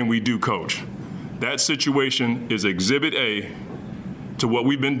more can we do, coach? That situation is exhibit A to what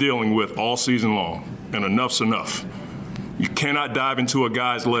we've been dealing with all season long, and enough's enough. You cannot dive into a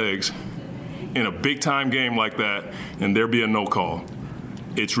guy's legs in a big-time game like that and there be a no call.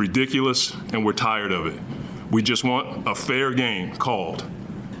 It's ridiculous, and we're tired of it. We just want a fair game called.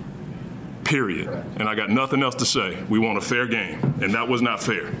 Period. And I got nothing else to say. We want a fair game, and that was not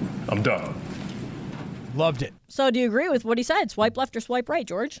fair. I'm done. Loved it. So do you agree with what he said? Swipe left or swipe right,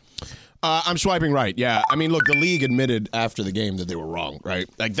 George? I'm swiping right, yeah. I mean, look, the league admitted after the game that they were wrong, right?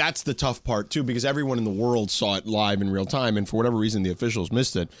 Like, that's the tough part, too, because everyone in the world saw it live in real time, and for whatever reason, the officials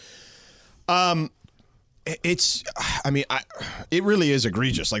missed it. It really is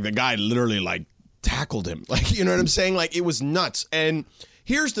egregious. Like, the guy literally, like, tackled him. Like, you know what I'm saying? Like, it was nuts. And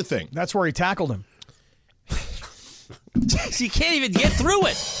here's the thing. That's where he tackled him. You can't even get through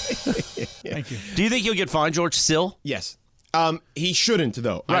it. Thank you. Do you think he'll get fined, George, still? Yes. He shouldn't,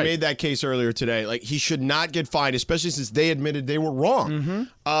 though. Right. I made that case earlier today. Like, he should not get fined, especially since they admitted they were wrong.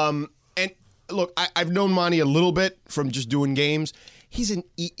 Mm-hmm. And look, I've known Monty a little bit from just doing games. He's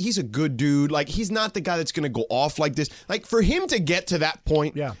a good dude. Like, he's not the guy that's going to go off like this. Like, for him to get to that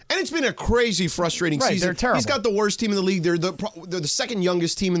point, yeah. And it's been a crazy, frustrating season. They're terrible. He's got the worst team in the league. They're the second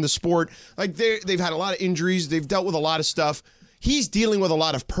youngest team in the sport. Like, they've had a lot of injuries. They've dealt with a lot of stuff. He's dealing with a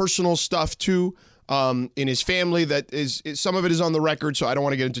lot of personal stuff too. In his family, that is some of it is on the record, so I don't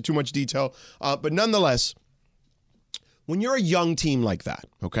want to get into too much detail. But nonetheless, when you're a young team like that,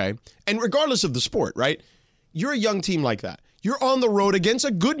 okay, and regardless of the sport, right, you're a young team like that. You're on the road against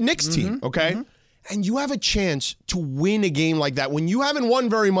a good Knicks team, okay, and you have a chance to win a game like that when you haven't won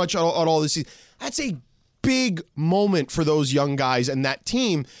very much at all this season. That's a big moment for those young guys and that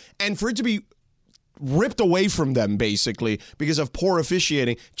team, and for it to be ripped away from them basically because of poor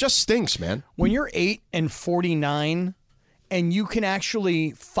officiating just stinks, man. When you're 8-49 and you can actually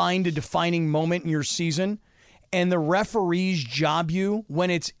find a defining moment in your season and the referees job you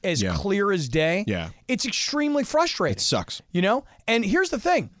when it's as clear as day, it's extremely frustrating. It sucks. You know? And here's the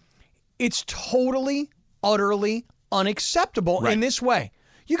thing. It's totally, utterly unacceptable in this way.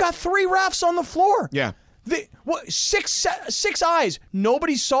 You got 3 refs on the floor. Yeah. Six eyes.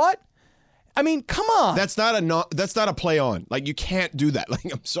 Nobody saw it. I mean, come on. That's not a play on. Like, you can't do that. Like,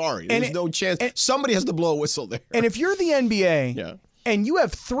 I'm sorry. There's no chance. Somebody has to blow a whistle there. And if you're the NBA and you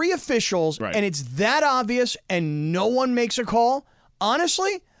have 3 officials and it's that obvious and no one makes a call,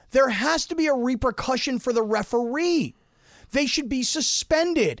 honestly, there has to be a repercussion for the referee. They should be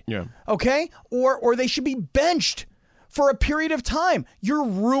suspended. Yeah. Okay? Or they should be benched for a period of time. You're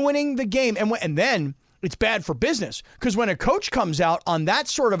ruining the game. And then it's bad for business because when a coach comes out on that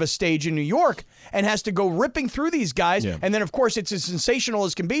sort of a stage in New York and has to go ripping through these guys, and then, of course, it's as sensational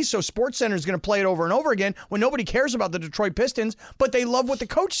as can be, so SportsCenter is going to play it over and over again when nobody cares about the Detroit Pistons, but they love what the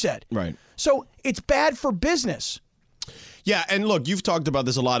coach said. Right. So it's bad for business. Yeah, and look, you've talked about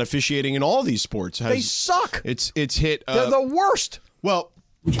this a lot. Officiating in all these sports they suck. It's hit. They're the worst. Well,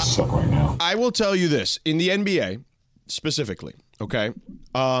 we just suck right now. I will tell you this in the NBA specifically. Okay,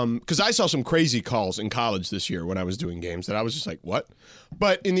 because I saw some crazy calls in college this year when I was doing games that I was just like, what?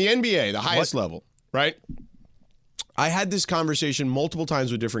 But in the NBA, the highest level, right? I had this conversation multiple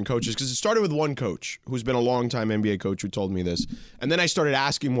times with different coaches because it started with one coach who's been a long-time NBA coach who told me this. And then I started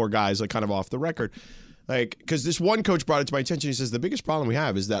asking more guys, like kind of off the record. Like, because this one coach brought it to my attention. He says, the biggest problem we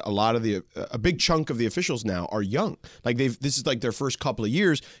have is that a big chunk of the officials now are young. Like this is like their first couple of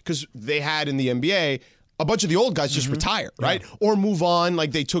years because they had in the NBA a bunch of the old guys just retire, right? Or move on,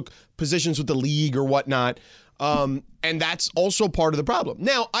 like they took positions with the league or whatnot. And that's also part of the problem.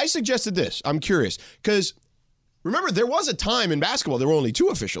 Now, I suggested this. I'm curious. Because remember, there was a time in basketball there were only 2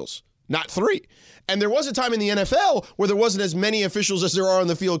 officials, not 3. And there was a time in the NFL where there wasn't as many officials as there are on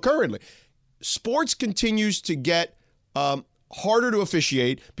the field currently. Sports continues to get harder to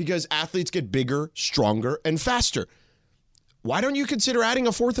officiate because athletes get bigger, stronger, and faster. Why don't you consider adding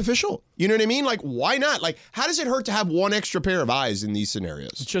a 4th official? You know what I mean? Like, why not? Like, how does it hurt to have one extra pair of eyes in these scenarios?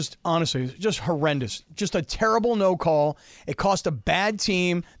 It's just, honestly, it's just horrendous. Just a terrible no call. It cost a bad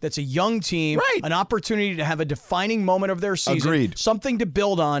team that's a young team an opportunity to have a defining moment of their season. Agreed. Something to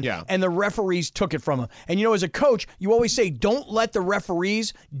build on, and the referees took it from them. And, you know, as a coach, you always say, don't let the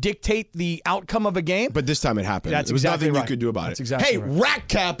referees dictate the outcome of a game. But this time it happened. That's there was exactly nothing right. you could do about That's it. exactly hey, right. rack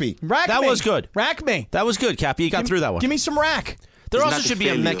Cappy. Rack That me. was good. Rack me. That was good, Cappy. You got through that one. Give me some rack. There also should be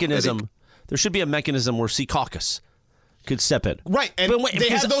a mechanism. There should be a mechanism where Secaucus could step in. Right, and they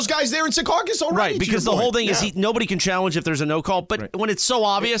had those guys there in Secaucus already. Right, because the whole thing is nobody can challenge if there's a no call. But when it's so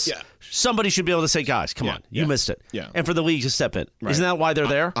obvious, somebody should be able to say, guys, come on, you missed it. Yeah. And for the league to step in. Isn't that why they're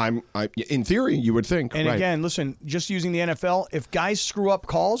there? In theory, you would think. And again, listen, just using the NFL, if guys screw up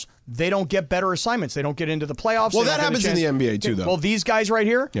calls, they don't get better assignments. They don't get into the playoffs. Well, that happens in the NBA too, though. Well, these guys right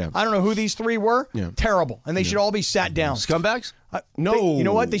here, I don't know who these 3 were. Terrible. And they should all be sat down. Scumbags? No. You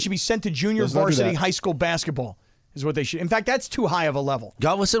know what? They should be sent to junior Let's not do varsity that. high school basketball is what they should. In fact, that's too high of a level.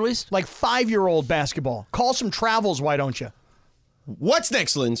 God, what's it, Luis? Like 5-year-old basketball. Call some travels, why don't you? What's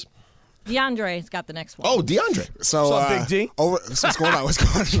next, Linz? DeAndre's got the next one. Oh, DeAndre. So, What's up, Big D? What's going on? What's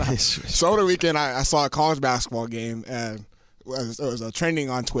going on? So over the weekend, I saw a college basketball game, and it was trending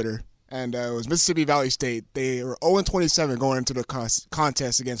on Twitter. And it was Mississippi Valley State. They were 0-27 going into the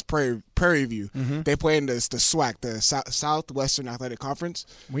contest against Prairie View. They played in the SWAC, the Southwestern Athletic Conference.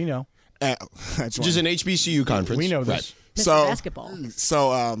 We know. Which is an HBCU conference. We know this. So basketball.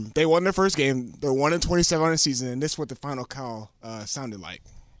 So they won their first game. They're 1-27 on the season, and this is what the final call sounded like.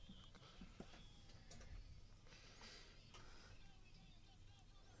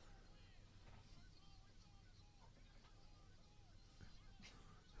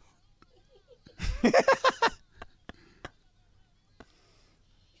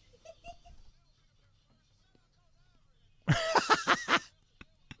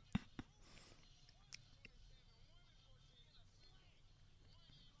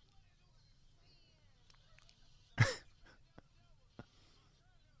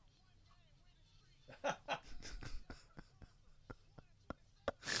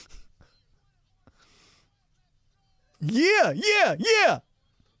 Yeah.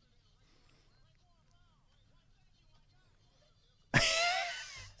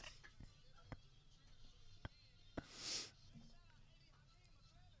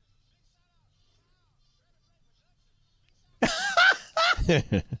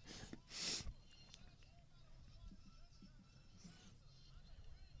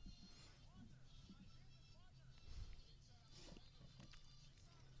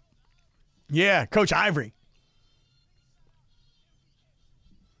 Yeah, Coach Ivory.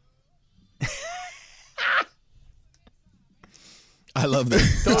 I love that.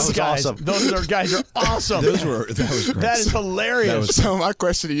 Those guys, awesome. Those guys are awesome. That was great. That is hilarious. So my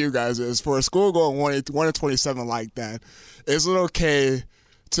question to you guys is: for a school going 1-27 like that, is it okay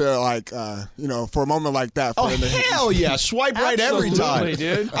to for a moment like that. For Oh, hell yeah. Swipe right every time.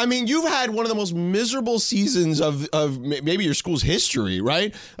 Absolutely, dude. I mean, you've had one of the most miserable seasons of maybe your school's history,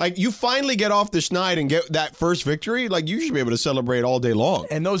 right? Like, you finally get off the schneid and get that first victory. Like, you should be able to celebrate all day long.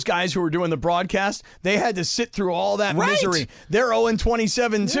 And those guys who were doing the broadcast, they had to sit through all that Right. misery. They're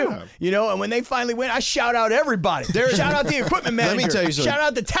 0-27 too. Yeah. And when they finally win, I shout out everybody. Shout out the equipment manager. Let me tell you something. Shout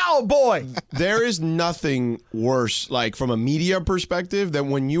out the towel boy. There is nothing worse, like, from a media perspective than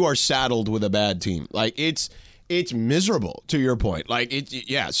when you are saddled with a bad team. Like, it's miserable, to your point. Like,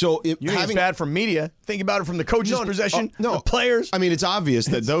 So You think it's bad from media. Think about it from the coach's possession, the players. I mean, it's obvious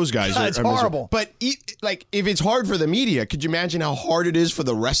that those guys are It's miserable. horrible. But if it's hard for the media, could you imagine how hard it is for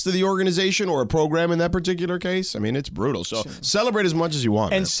the rest of the organization or a program in that particular case? I mean, it's brutal. So celebrate as much as you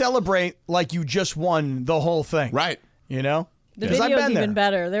want, And man. celebrate like you just won the whole thing. Right. The 'Cause I've video's been there. even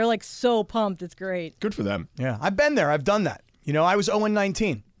better. They're like so pumped. It's great. Good for them. Yeah, I've been there. I've done that. I was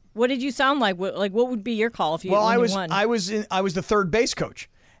 0-19. What did you sound like? What would be your call if you Well, when I you was won? I was the third base coach,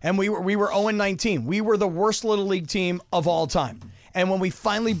 and we were 0-19. We were the worst little league team of all time. And when we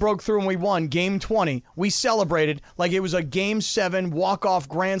finally broke through and we won Game 20, we celebrated like it was a Game 7 walk-off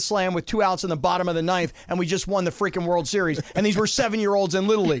grand slam with 2 outs in the bottom of the ninth, and we just won the freaking World Series. And these were 7-year-olds in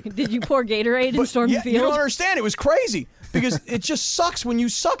Little League. Did you pour Gatorade in Stormy You Field? don't understand. It was crazy because it just sucks when you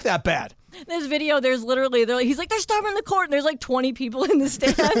suck that bad. This video, he's like, they're storming the court, and there's like 20 people in the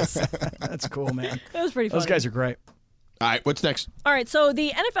stands. That's cool, man. That was pretty funny. Those guys are great. All right, what's next? All right, so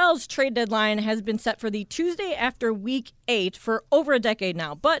the NFL's trade deadline has been set for the Tuesday after Week 8 for over a decade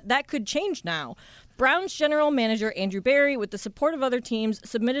now, but that could change now. Browns general manager Andrew Berry, with the support of other teams,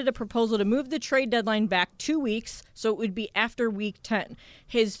 submitted a proposal to move the trade deadline back 2 weeks, so it would be after Week 10.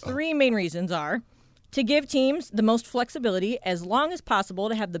 His three main reasons are to give teams the most flexibility as long as possible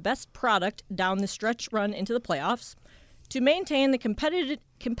to have the best product down the stretch run into the playoffs, to maintain the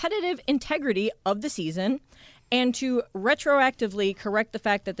competitive integrity of the season, and to retroactively correct the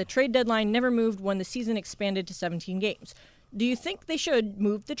fact that the trade deadline never moved when the season expanded to 17 games. Do you think they should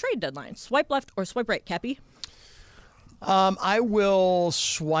move the trade deadline? Swipe left or swipe right, Cappy? I will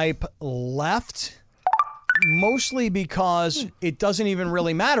swipe left, mostly because it doesn't even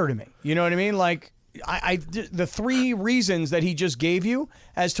really matter to me. You know what I mean? Like, the three reasons that he just gave you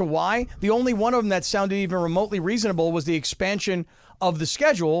as to why, the only one of them that sounded even remotely reasonable was the expansion of the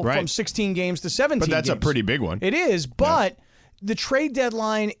schedule from 16 games to 17 But that's games. a pretty big one. It is, but the trade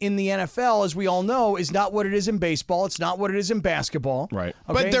deadline in the NFL, as we all know, is not what it is in baseball. It's not what it is in basketball. Right.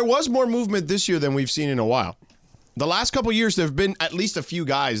 Okay? But there was more movement this year than we've seen in a while. The last couple of years, there have been at least a few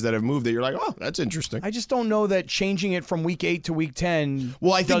guys that have moved that you're like, oh, that's interesting. I just don't know that changing it from Week 8 to Week 10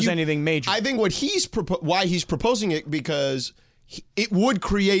 does anything major. I think what why he's proposing it, because it would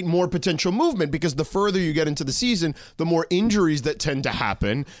create more potential movement, because the further you get into the season, the more injuries that tend to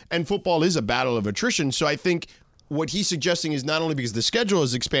happen, and football is a battle of attrition. So I think what he's suggesting is not only because the schedule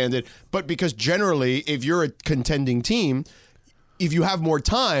has expanded, but because generally, if you're a contending team, if you have more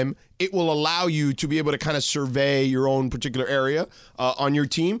time, it will allow you to be able to kind of survey your own particular area on your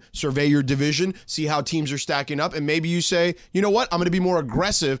team, survey your division, see how teams are stacking up, and maybe you say, you know what, I'm going to be more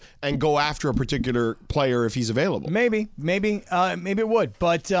aggressive and go after a particular player if he's available. Maybe it would.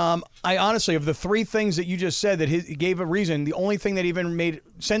 But I honestly, of the three things that you just said that he gave a reason, the only thing that even made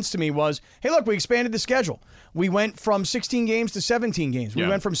sense to me was, hey, look, we expanded the schedule. We went from 16 games to 17 games. We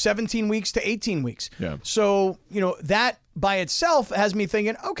went from 17 weeks to 18 weeks. Yeah. So, that by itself has me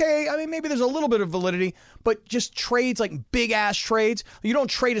thinking, okay, I mean, maybe there's a little bit of validity, but just trades, like big-ass trades, you don't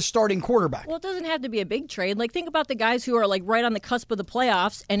trade a starting quarterback. Well, it doesn't have to be a big trade. Like, think about the guys who are, like, right on the cusp of the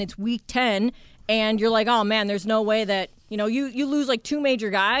playoffs, and it's Week 10, and you're like, oh, man, there's no way that, you lose, like, two major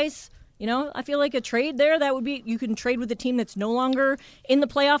guys. I feel like a trade there, that would be, you can trade with a team that's no longer in the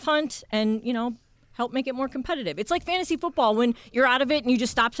playoff hunt and, help make it more competitive. It's like fantasy football when you're out of it and you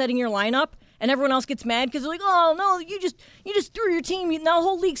just stop setting your lineup and everyone else gets mad because they're like, oh, no, you just threw your team. Now the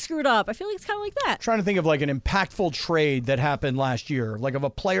whole league screwed up. I feel like it's kind of like that. Trying to think of like an impactful trade that happened last year, like of a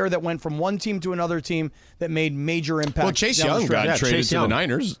player that went from one team to another team that made major impact. Well, Chase Young got traded to the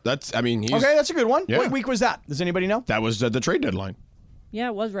Niners. That's a good one. Yeah. What week was that? Does anybody know? That was the trade deadline. Yeah,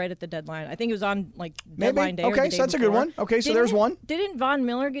 it was right at the deadline. I think it was on deadline day. Okay, or the day so that's before. a good one. Okay, so there's one. Didn't Von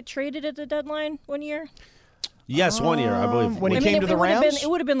Miller get traded at the deadline one year? Yes, 1 year, I believe. When he came to the Rams? It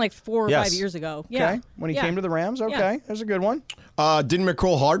would have been like 4 or 5 years ago. Yeah. Okay, when he came to the Rams. Okay, Yeah. there's a good one. Didn't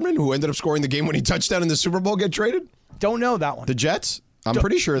McCole Hardman, who ended up scoring the game-winning touchdown in the Super Bowl, get traded? Don't know that one. The Jets? I'm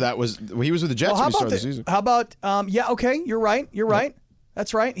pretty sure he was with the Jets when he started the season. How about, okay, you're right.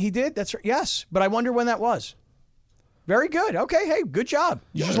 That's right. He did. That's right. Yes, but I wonder when that was. Very good. Okay, hey, good job.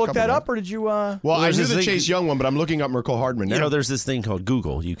 You just look that up, or did you? Well, I there's knew this the thing- Chase Young one, but I'm looking up Merkel Hardman now. You know, there's this thing called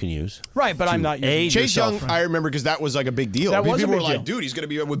Google you can use. Right, but I'm not using aid Chase yourself. Young, I remember because that was like a big deal. That was a People big were like, deal. dude, he's going to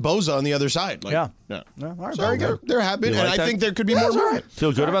be with Boza on the other side. Like, Yeah. No. all right, So very good. there have been, You and like I that? think there could be more movement.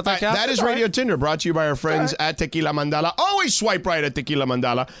 Feel good about that, Cap? That is Radio Tinder, brought to you by our friends at Tequila Mandala. Always swipe right at Tequila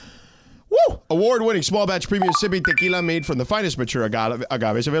Mandala. Woo! Award-winning small batch premium sipping tequila made from the finest mature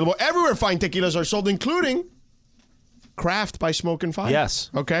agaves, available everywhere fine tequilas are sold, including Craft by Smoke and Fire.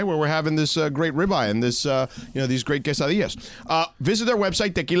 Yes. Okay, where we're having this great ribeye and this, these great quesadillas. Visit their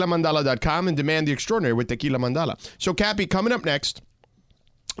website, tequilamandala.com, and demand the extraordinary with Tequila Mandala. So, Cappy, coming up next,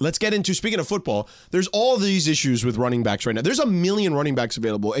 let's get into, speaking of football, there's all these issues with running backs right now. There's a million running backs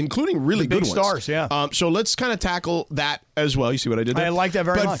available, including really Big good ones. stars, yeah. So let's kind of tackle that as well. You see what I did there? I like that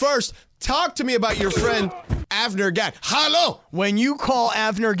very but much. But first, talk to me about your friend, Avner Gatt. Hello! When you call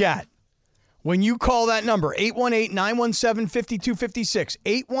Avner Gatt, when you call that number, 818-917-5256,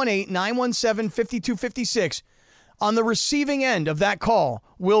 818-917-5256, on the receiving end of that call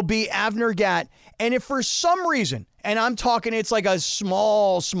will be Avner Gatt. And if for some reason, and I'm talking it's like a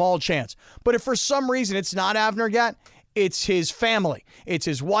small chance, but if for some reason it's not Avner Gatt, it's his family. It's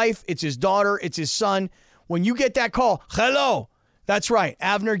his wife, it's his daughter, it's his son. When you get that call, hello, that's right,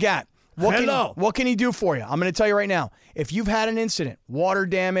 Avner Gatt. What can he do for you? I'm going to tell you right now. If you've had an incident, water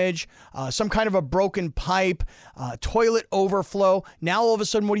damage, some kind of a broken pipe, toilet overflow, now all of a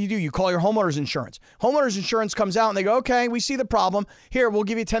sudden, what do? You call your homeowner's insurance. Homeowner's insurance comes out and they go, okay, we see the problem. Here, we'll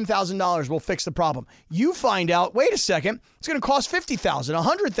give you $10,000. We'll fix the problem. You find out, wait a second, it's going to cost $50,000,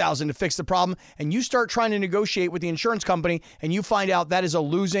 $100,000 to fix the problem, and you start trying to negotiate with the insurance company, and you find out that is a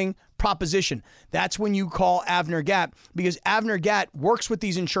losing proposition. That's when you call Avner Gatt, because Avner Gatt works with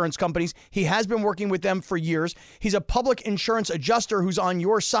these insurance companies. He has been working with them for years. He's a public insurance adjuster who's on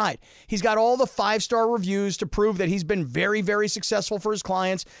your side. He's got all the 5-star reviews to prove that he's been very, very successful for his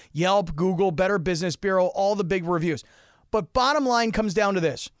clients. Yelp, Google, Better Business Bureau, all the big reviews. But bottom line comes down to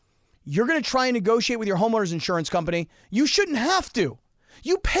this. You're going to try and negotiate with your homeowner's insurance company. You shouldn't have to.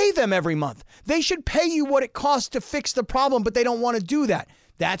 You pay them every month. They should pay you what it costs to fix the problem, but they don't want to do that.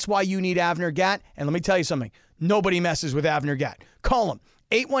 That's why you need Avner Gatt. And let me tell you something. Nobody messes with Avner Gatt. Call him.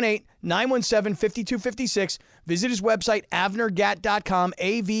 818-917-5256. Visit his website, avnergatt.com,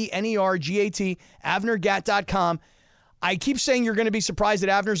 AVNERGAT, avnergatt.com. I keep saying you're going to be surprised that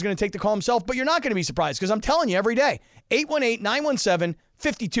Avner's going to take the call himself, but you're not going to be surprised because I'm telling you every day.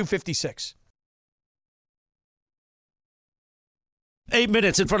 818-917-5256. 8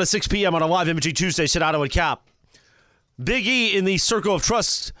 minutes in front of 6 p.m. on a live Imaging Tuesday, Sedano and Cap. Big E in the Circle of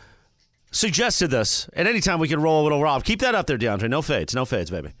Trust suggested this, and anytime we can roll a little Rob. Keep that up there, DeAndre. No fades,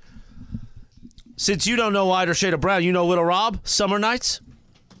 baby. Since you don't know lighter shade of brown, you know Little Rob, Summer Nights?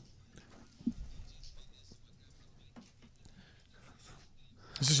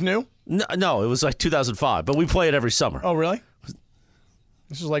 Is this new? No, it was like 2005, but we play it every summer. Oh, really?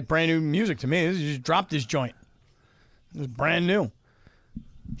 This is like brand new music to me. You just dropped this joint. This is brand new.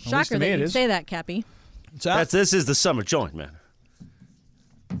 Shocker that you'd say that, Cappy. What's that? This is the summer joint, man.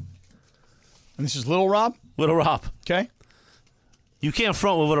 And this is Little Rob? Little Rob. Okay. You can't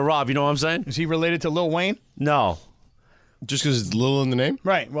front with Little Rob, you know what I'm saying? Is he related to Lil Wayne? No. Just because it's Lil in the name?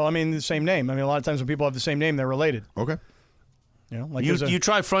 Right. Well, I mean, the same name. I mean, a lot of times when people have the same name, they're related. Okay. You know, like You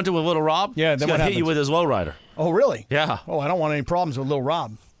try fronting with Little Rob? Yeah, he's then gonna what hit you happens? with his lowrider. Oh, really? Yeah. Oh, I don't want any problems with Lil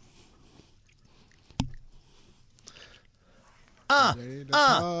Rob.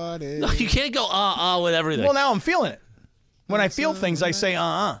 No, you can't go with everything. Well, now I'm feeling it. When I feel things, I say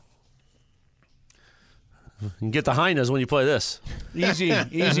You can get the hyenas when you play this.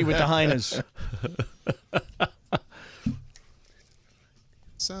 Easy with the hyenas.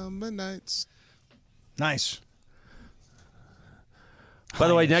 Summer nights. Nice. By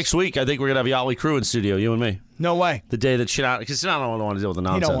the way, next week, I think we're going to have Yachtly Crew in studio, you and me. No way. The day that Sedano, because Sedano don't want to deal with the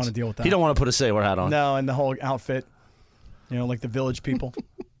nonsense. He don't want to deal with that. He don't want to put a sailor hat on. No, and the whole outfit. You know, like the village people.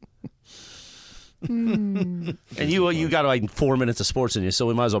 And you got like 4 minutes of sports in you, so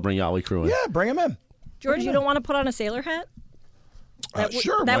we might as well bring Yachtly Crew in. Yeah, bring him in. George, you don't want to put on a sailor hat?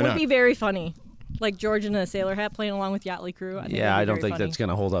 Sure, That why would not? be very funny. Like George in a sailor hat playing along with Yachtly Crew. I don't think that's going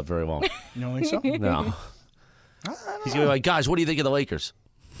to hold up very well. You don't think so? No. He's going to be like, guys, what do you think of the Lakers?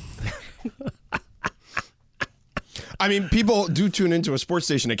 I mean, people do tune into a sports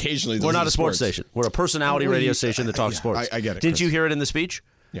station occasionally. We're not a sports station. We're a personality radio station that talks sports. I get it, Didn't Chris. you hear it in the speech?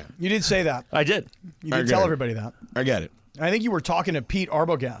 Yeah. You did say that. I did. You I did get tell it. everybody that. I get it. I think you were talking to Pete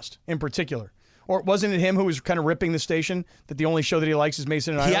Arbogast in particular Or wasn't it him who was kind of ripping the station that the only show that he likes is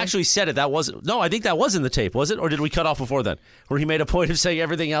Mason and Ireland? He actually said it. That wasn't. No, I think that was in the tape, was it? Or did we cut off before then? Where he made a point of saying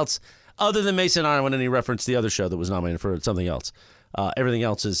everything else other than Mason and Ireland, and he referenced the other show that was nominated for something else. Everything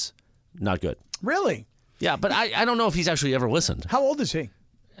else is not good. Really? Yeah, but I don't know if he's actually ever listened. How old is he?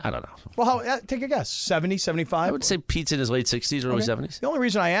 I don't know. Well, take a guess. 70, 75? I would say Pete's in his late 60s, early 70s. The only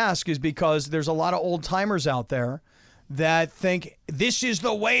reason I ask is because there's a lot of old-timers out there that think this is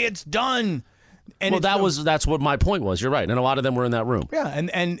the way it's done. And that's what my point was. You're right. And a lot of them were in that room. Yeah,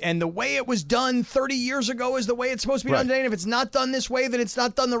 and the way it was done 30 years ago is the way it's supposed to be done today. And if it's not done this way, then it's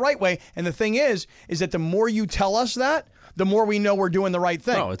not done the right way. And the thing is that the more you tell us that, the more we know we're doing the right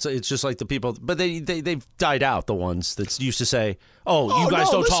thing. No, it's just like the people, but they've died out, the ones that used to say, you guys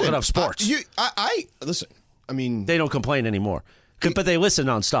don't talk enough sports. Listen, I mean... They don't complain anymore. But they listen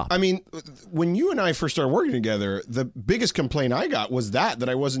nonstop. I mean, when you and I first started working together, the biggest complaint I got was that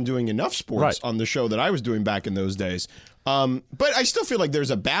I wasn't doing enough sports on the show that I was doing back in those days. But I still feel like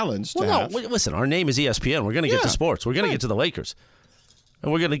there's a balance to have. Listen, our name is ESPN. We're going to get to sports. We're going to get to the Lakers.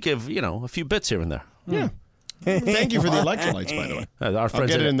 And we're going to give, a few bits here and there. Yeah. Thank you for the electrolytes, by the way. Our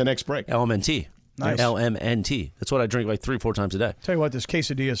friends I'll get it in the next break. LMNT. Nice. LMNT. That's what I drink like 3-4 times a day. Tell you what, this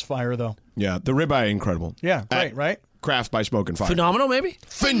quesadilla is fire, though. Yeah, the ribeye, incredible. Yeah, great, right? Craft by Smoke and Fire. Phenomenal, maybe?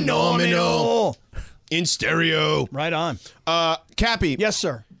 Phenomenal. In stereo. Right on. Cappy. Yes,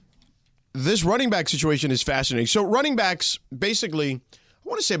 sir. This running back situation is fascinating. So running backs, basically, I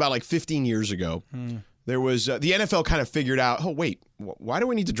want to say about like 15 years ago, there was the NFL kind of figured out, why do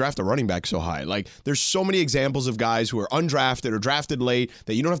we need to draft a running back so high? Like, there's so many examples of guys who are undrafted or drafted late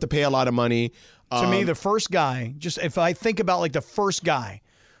that you don't have to pay a lot of money. To me, the first guy, just if I think about like the first guy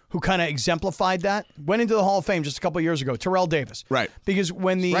who kind of exemplified that, went into the Hall of Fame just a couple of years ago, Terrell Davis. Right. Because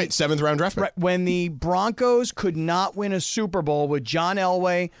when the... Right, 7th round draft pick. Right, when the Broncos could not win a Super Bowl with John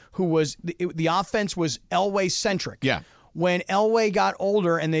Elway, who was... The offense was Elway-centric. Yeah. When Elway got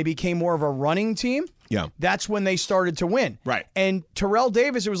older and they became more of a running team, that's when they started to win. Right. And Terrell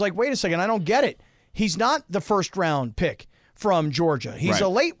Davis, it was like, wait a second, I don't get it. He's not the first-round pick from Georgia. He's a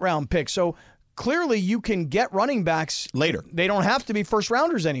late-round pick. So... Clearly, you can get running backs later. They don't have to be first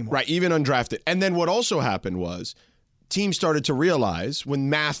rounders anymore. Right, even undrafted. And then what also happened was teams started to realize when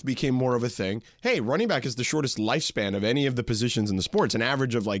math became more of a thing, hey, running back is the shortest lifespan of any of the positions in the sport. It's an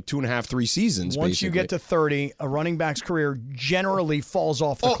average of like 2.5, 3 seasons. Once you get to 30, a running back's career generally falls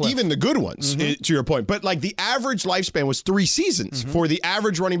off the cliff. Even the good ones, to your point. But like the average lifespan was 3 seasons for the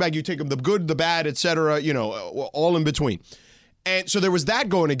average running back. You take them the good, the bad, et cetera, all in between. And so there was that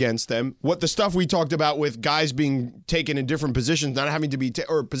going against them. What the stuff we talked about with guys being taken in different positions, not having to be,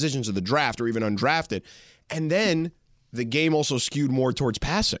 or positions of the draft or even undrafted. And then the game also skewed more towards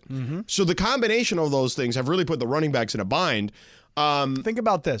passing. So the combination of those things have really put the running backs in a bind. Think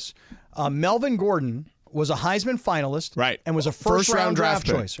about this. Melvin Gordon was a Heisman finalist, right, and was a first-round draft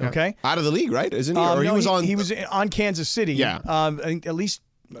choice. Okay, out of the league, right? Isn't he? Or no, he was on Kansas City. Yeah, at least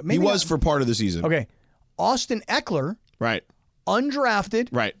maybe he was for part of the season. Okay, Austin Eckler, right. Undrafted,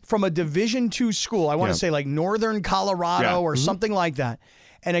 right, from a Division II school. I want to say like Northern Colorado or something like that.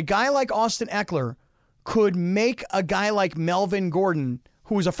 And a guy like Austin Eckler could make a guy like Melvin Gordon,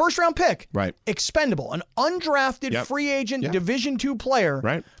 who was a first-round pick, expendable. An undrafted free agent Division II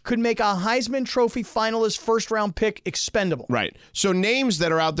player could make a Heisman Trophy finalist first-round pick expendable. Right. So names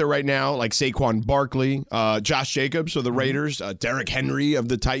that are out there right now, like Saquon Barkley, Josh Jacobs of the Raiders, Derrick Henry of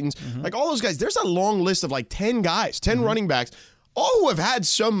the Titans, like all those guys, there's a long list of like 10 guys, 10 running backs, all who have had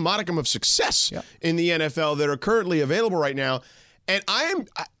some modicum of success in the NFL that are currently available right now. And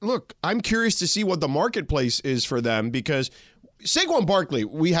I'm curious to see what the marketplace is for them, because Saquon Barkley,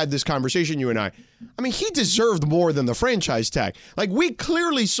 we had this conversation, you and I. I mean, he deserved more than the franchise tag. Like, we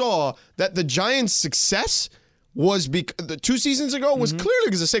clearly saw that the Giants' success was the 2 seasons ago was clearly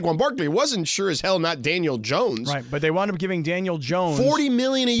because of Saquon Barkley. It wasn't sure as hell not Daniel Jones. Right, but they wound up giving Daniel Jones $40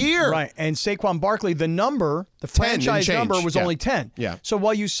 million a year. Right, and Saquon Barkley, the franchise number was only 10. Yeah. So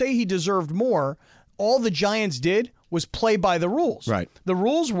while you say he deserved more, all the Giants did was play by the rules. Right. The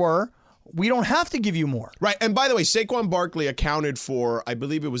rules were, we don't have to give you more. Right. And by the way, Saquon Barkley accounted for, I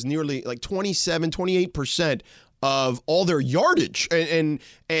believe it was nearly like 28% of all their yardage and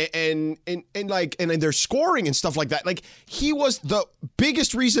their scoring and stuff like that. Like, he was the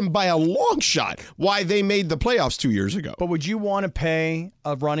biggest reason by a long shot why they made the playoffs 2 years ago. But would you want to pay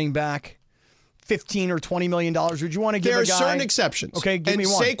a running back $15 or $20 million? Would you want to give a guy? There are certain exceptions. Okay, give me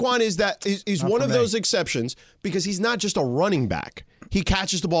one. Saquon is one of those exceptions because he's not just a running back. He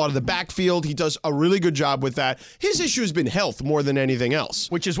catches the ball out of the backfield. He does a really good job with that. His issue has been health more than anything else.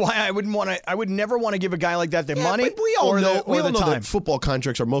 Which is why I would never want to give a guy like that the money. But we all know the time. that football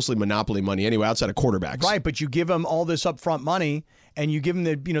contracts are mostly monopoly money anyway, outside of quarterbacks. Right, but you give him all this upfront money, and you give him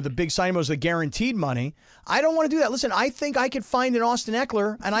the big signing bonus, the guaranteed money. I don't want to do that. Listen, I think I could find an Austin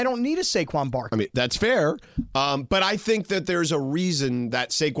Eckler, and I don't need a Saquon Barkley. I mean, that's fair, but I think that there's a reason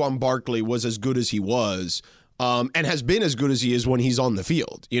that Saquon Barkley was as good as he was. And has been as good as he is when he's on the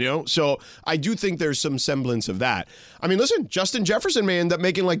field, So I do think there's some semblance of that. I mean, listen, Justin Jefferson may end up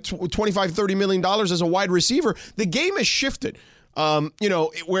making like $25-30 million as a wide receiver. The game has shifted,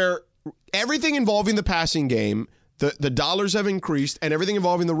 where everything involving the passing game, the dollars have increased, and everything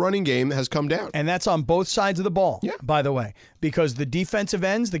involving the running game has come down. And that's on both sides of the ball, by the way, because the defensive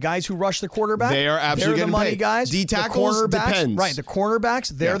ends, the guys who rush the quarterback, they are absolutely they're the money paid. guys. D-tackles, depends. Right, the cornerbacks,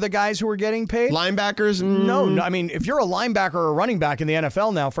 they're the guys who are getting paid. Linebackers? No, I mean, if you're a linebacker or a running back in the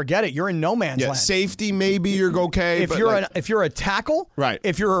NFL now, forget it. You're in no man's land. Safety, maybe you're okay. If you're a tackle, right.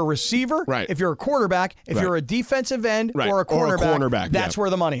 If you're a receiver, right. If you're a quarterback, if you're a defensive end right. or a cornerback, that's where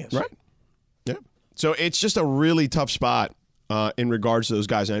the money is. Right. Yeah. So it's just a really tough spot. In regards to those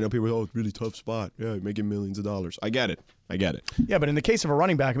guys. And I know people say, it's a really tough spot. Yeah, you're making millions of dollars. I get it. Yeah, but in the case of a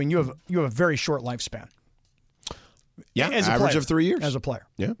running back, I mean, you have a very short lifespan. Yeah, as a average player, of 3 years. As a player.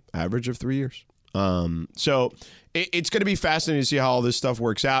 Yeah, average of 3 years. So it's going to be fascinating to see how all this stuff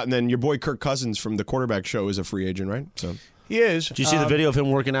works out. And then your boy Kirk Cousins from the quarterback show is a free agent, right? So he is. Did you see the video of him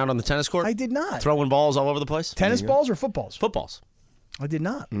working out on the tennis court? I did not. Throwing balls all over the place? Tennis balls or footballs? Footballs. I did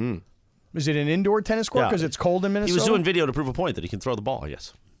not. Is it an indoor tennis court because it's cold in Minnesota? He was doing video to prove a point that he can throw the ball,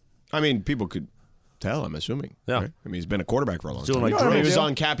 yes. I mean, people could tell, I'm assuming. Yeah. Right? I mean, he's been a quarterback for a long time. Like he was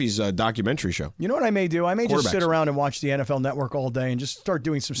on Cappy's documentary show. You know what I may do? I may just sit around and watch the NFL Network all day and just start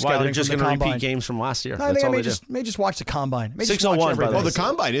doing some scouting. Why, they're just going to repeat games from last year. I think I may just watch the Combine. 601, by the way. The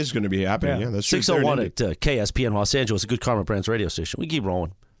Combine is going to be happening. Yeah, that's 601 at KSPN Los Angeles, a good Karma Brands radio station. We keep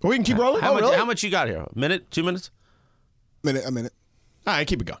rolling. Well, we can keep rolling? How much you got here? A minute? 2 minutes? A minute. All right,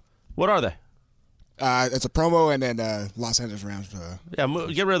 keep it going. What are they? It's a promo and then Los Angeles Rams.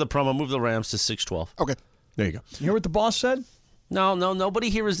 Get rid of the promo. Move the Rams to 612. Okay. There you go. You hear what the boss said? No. Nobody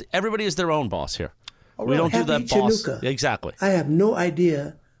here is. Everybody is their own boss here. Oh, we don't do that boss. Chinooka. Exactly. I have no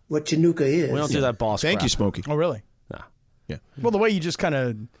idea what Chinooka is. We don't do that boss. Thank crap. you, Smokey. Oh, really? Nah. Yeah. Well, the way you just kind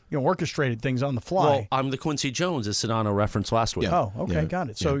of orchestrated things on the fly. Well, I'm the Quincy Jones, as Sedano referenced last week. Oh, okay, got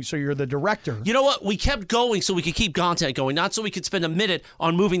it. So you're the director. You know what? We kept going so we could keep content going, not so we could spend a minute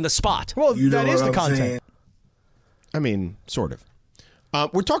on moving the spot. Well, that is the content. saying? I mean, sort of.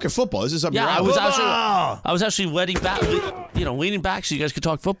 We're talking football. This is up your I alley. was actually leaning back so you guys could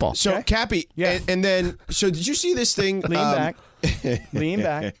talk football. So, Cappy, and then, so did you see this thing? Lean back. Lean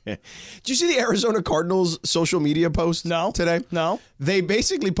back. Did you see the Arizona Cardinals social media post today? No. They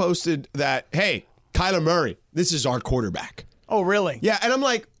basically posted that, hey, Kyler Murray, this is our quarterback. Oh, really? Yeah, and I'm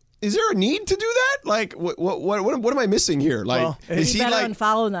like, is there a need to do that? Like, what am I missing here? Like, is he he better like,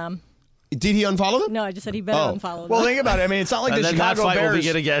 unfollow them. did he unfollow them? No, I just said he better unfollow them. Well, think about it. I mean, it's not like the Chicago Bears.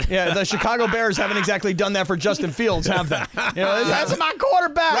 Yeah, the Chicago Bears haven't exactly done that for Justin Fields, have they? That's my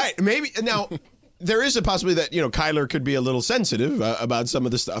quarterback. Right. Maybe now. There is a possibility that, Kyler could be a little sensitive about some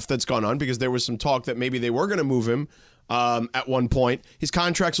of the stuff that's gone on because there was some talk that maybe they were going to move him at one point. His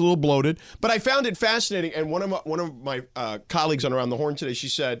contract's a little bloated. But I found it fascinating. And one of my colleagues on Around the Horn today, she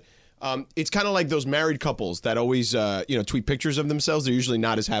said, it's kind of like those married couples that always, tweet pictures of themselves. They're usually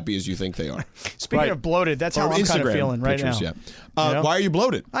not as happy as you think they are. Speaking of bloated, that's how I'm kind of feeling right now. Yeah. Why are you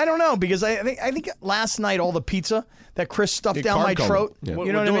bloated? I don't know, because I think last night all the pizza that Chris stuffed down my throat. Yeah.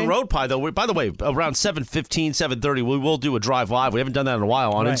 You know what I mean? We're doing road pie, though. By the way, around 7:15, 7:30, we will do a drive live. We haven't done that in a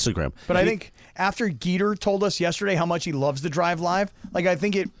while on Instagram. But I think after Geeter told us yesterday how much he loves the drive live, I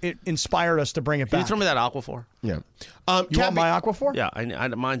think it inspired us to bring it back. Can you throw me that Aquaphor? Yeah. You want my Aquaphor? Yeah,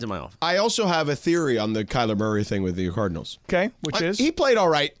 mine's in my office. I also have a theory on the Kyler Murray thing with the Cardinals. Okay, which is? He played all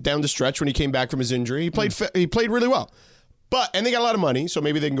right down the stretch when he came back from his injury. He played really well. And they got a lot of money, so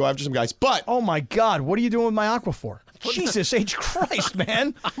maybe they can go after some guys. But oh my God, what are you doing with my Aquaphor? Jesus H. Christ,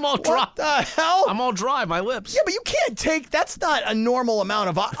 man. I'm all dry. What the hell? I'm all dry, my lips. Yeah, but you can't that's not a normal amount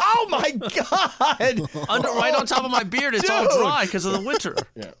of, oh my God. Right on top of my beard, it's all dry because of the winter.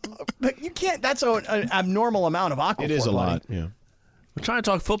 Yeah. But you can't, that's an abnormal amount of Aquaphor. It is a lot, yeah. We're trying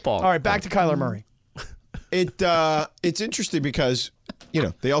to talk football. All right, back to Kyler Murray. It's interesting because,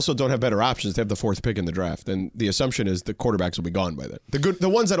 they also don't have better options. They have the fourth pick in the draft, and the assumption is the quarterbacks will be gone by then. The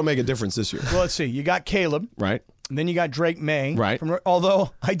ones that'll make a difference this year. Well, let's see. You got Caleb. Right. And then you got Drake May. Right.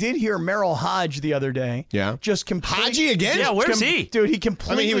 Although I did hear Merrill Hodge the other day. Yeah. Just completely. Haji again? Yeah, where's he? Dude, he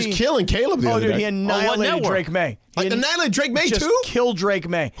completely. I mean, he was killing Caleb the other dude, day. he annihilated Drake May. Annihilated Drake May just too? Killed Drake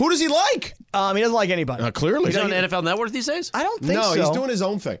May. Who does he like? He doesn't like anybody. Clearly. He's on NFL Network these days? I don't think so. No, he's doing his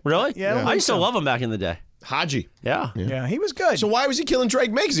own thing. Really? Yeah, I don't I think used to so. love him back in the day. Haji. Yeah. Yeah, he was good. So why was he killing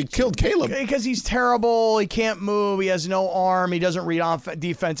Drake May? Because he killed Caleb. Because he's terrible. He can't move. He has no arm. He doesn't read off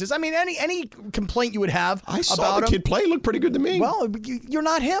defenses. I mean, any complaint you would have I saw about the him. kid play. Looked pretty good to me. Well, you're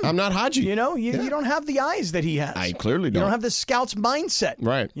not him. I'm not Haji. You know, you don't have the eyes that he has. I clearly don't. You don't have the scout's mindset.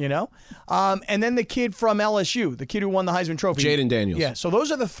 Right. You know? And then the kid from LSU, the kid who won the Heisman Trophy. Jaden Daniels. Yeah, so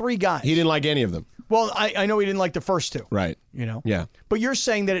those are the three guys. He didn't like any of them. Well, I know he didn't like the first two. Right. You know? Yeah. But you're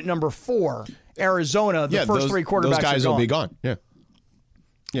saying that at number 4, Arizona, the first three quarterbacks those guys are gone. will be gone. Yeah.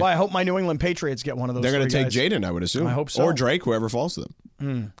 Well, I hope my New England Patriots get one of those. They're going to take Jaden, I would assume. I hope so. Or Drake, whoever falls to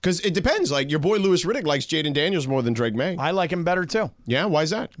them. Because it depends. Like, your boy Lewis Riddick likes Jaden Daniels more than Drake May. I like him better, too. Yeah? Why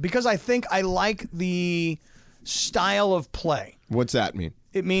is that? Because I think I like the style of play. What's that mean?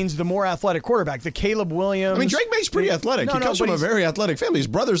 It means the more athletic quarterback. The Caleb Williams. I mean, Drake May's pretty athletic. He comes from a very athletic family. His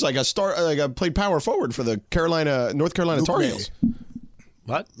brother's like a star, played power forward for the North Carolina Tar Heels.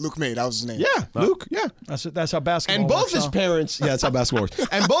 What? Luke May, that was his name. Yeah, Luke. Yeah, that's how basketball. And both works, his parents. Yeah, that's how basketball works.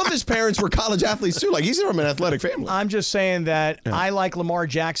 And both his parents were college athletes too. Like, he's from an athletic family. I'm just saying that I like Lamar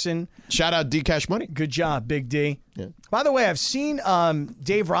Jackson. Shout out D Cash Money. Good job, Big D. Yeah. By the way, I've seen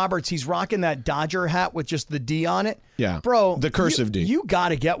Dave Roberts. He's rocking that Dodger hat with just the D on it. Yeah, bro, the cursive D. You got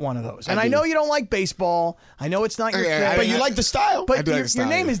to get one of those. And I know you don't like baseball. I know it's not your thing. But you like the style. But your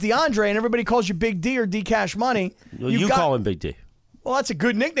name is DeAndre, and everybody calls you Big D or D Cash Money. Well, you call him Big D. Well, that's a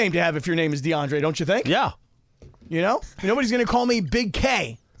good nickname to have if your name is DeAndre, don't you think? Yeah. You know? Nobody's going to call me Big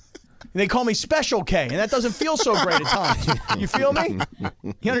K. They call me Special K, and that doesn't feel so great at times. You feel me?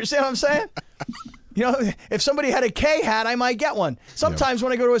 You understand what I'm saying? You know, if somebody had a K hat, I might get one. Sometimes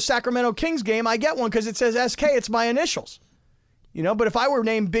when I go to a Sacramento Kings game, I get one because it says SK. It's my initials. You know, but if I were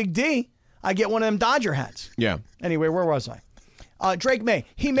named Big D, I get one of them Dodger hats. Yeah. Anyway, where was I? Drake May.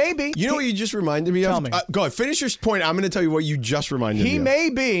 He may be. You know what you just reminded me of? Tell me. Go ahead. Finish your point. I'm going to tell you what you just reminded me of. He may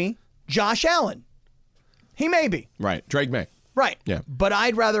be Josh Allen. He may be. Right. Drake May. Right. Yeah. But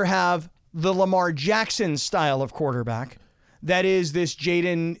I'd rather have the Lamar Jackson style of quarterback. That is this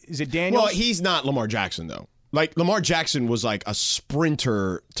Jaden, is it Daniels? Well, he's not Lamar Jackson, though. Like, Lamar Jackson was like a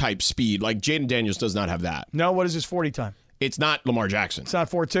sprinter type speed. Like, Jaden Daniels does not have that. No, what is his 40 time? It's not Lamar Jackson. It's not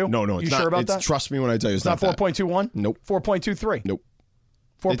 4.2? No, it's you not. Sure about that? Trust me when I tell you it's not that. 4.21? Nope. 4.23? Nope.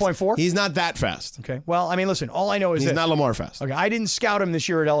 4.4? He's not that fast. Okay. Well, I mean, listen, all I know is He's this. not Lamar fast. Okay, I didn't scout him this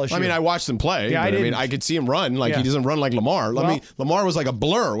year at LSU. I mean, I watched him play. Yeah, but I didn't. I could see him run. Like, Yeah. he doesn't run like Lamar. Lamar was like a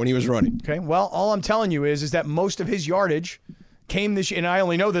blur when he was running. Okay, well, all I'm telling you is that most of his yardage came this year, and I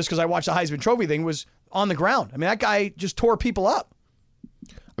only know this because I watched the Heisman Trophy thing, was on the ground. I mean, that guy just tore people up.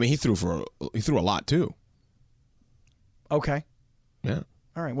 I mean, he threw a lot too. Okay. Yeah.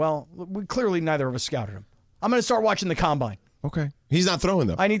 All right, well, we clearly neither of us scouted him. I'm going to start watching the combine. Okay. He's not throwing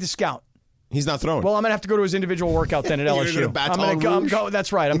them. I need to scout. He's not throwing. Well, I'm going to have to go to his individual workout then at You're LSU. gonna go to Baton I'm Rouge?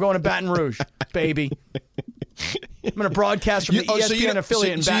 that's right. I'm going to Baton Rouge, baby. I'm going to broadcast from the ESPN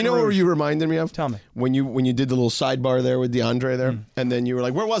affiliate in so Baton you know Rouge. what you reminded me of? Tell me. When you did the little sidebar there with DeAndre there, and then you were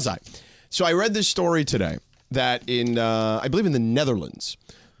like, where was I? So I read this story today that in, I believe in the Netherlands,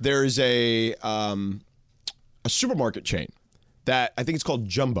 there's a supermarket chain that I think it's called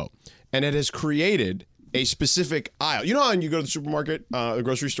Jumbo, and it has created a specific aisle. You know how when you go to the supermarket, the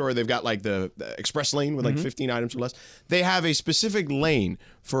grocery store, they've got like the express lane with like 15 items or less. They have a specific lane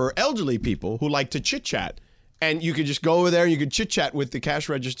for elderly people who like to chit-chat. And you could just go over there and you could chit-chat with the cash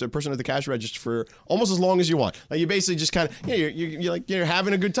register, person at the cash register for almost as long as you want. Like, you basically just kind of, you're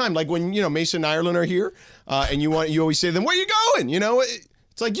having a good time. Like when, Mason and Ireland are here and you always say to them, where you going?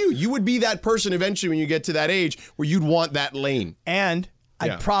 It's like you would be that person eventually when you get to that age where you'd want that lane. And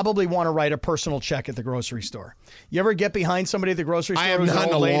I'd probably want to write a personal check at the grocery store. You ever get behind somebody at the grocery store? I have not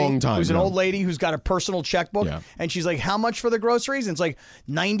in a long time. Who's an old lady who's got a personal checkbook, and she's like, how much for the groceries? And it's like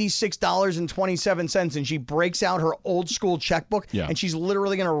 $96.27, and she breaks out her old school checkbook, and she's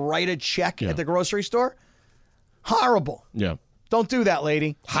literally going to write a check at the grocery store? Horrible. Yeah. Don't do that,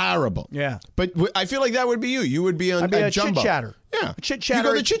 lady. Horrible. Yeah. But I feel like that would be you. You would be on I'd be a Jumbo. chit-chatter. Yeah. A chit-chatter.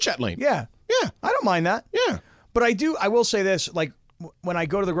 You go the chit-chat lane. Yeah. Yeah. I don't mind that. Yeah. But I will say this, like, when I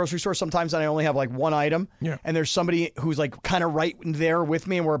go to the grocery store, sometimes I only have like one item, and there's somebody who's like kind of right there with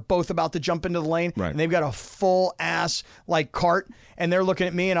me, and we're both about to jump into the lane, and they've got a full ass like cart, and they're looking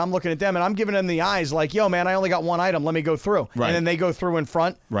at me, and I'm looking at them, and I'm giving them the eyes like, yo, man, I only got one item, let me go through. Right. And then they go through in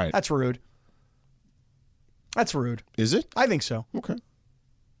front. Right. That's rude. That's rude. Is it? I think so. Okay.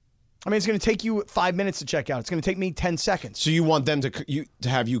 I mean, it's going to take you 5 minutes to check out. It's going to take me 10 seconds. So you want them to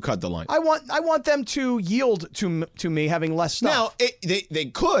have you cut the line? I want them to yield to me having less stuff. Now, they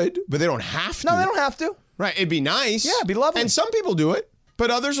could, but they don't have to. No, they don't have to. Right. It'd be nice. Yeah, it'd be lovely. And some people do it,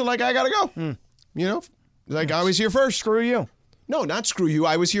 but others are like, I got to go. You know, like I was here first. Screw you. No, not screw you.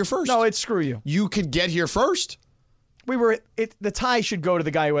 I was here first. No, it's screw you. You could get here first. The tie should go to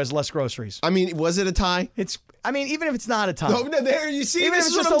the guy who has less groceries. I mean, was it a tie? Even if it's not a tie. No, there you see. Even This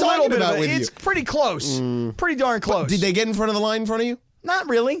if is it's what just I'm a little talking bit about of it, with you. it's pretty close. Pretty darn close. But did they get in front of the line in front of you? Not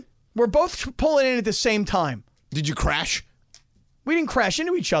really. We're both pulling in at the same time. Did you crash? We didn't crash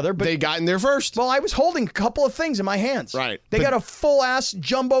into each other, but they got in there first. Well, I was holding a couple of things in my hands. Right. They got a full-ass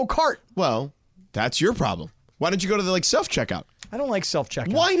jumbo cart. Well, that's your problem. Why don't you go to the self-checkout? I don't like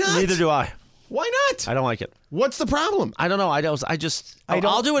self-checkout. Why not? Neither do I. Why not? I don't like it. What's the problem? I don't know.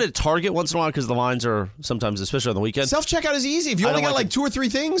 I'll do it at Target once in a while because the lines are sometimes, especially on the weekend. Self-checkout is easy. If you only got like 2 or 3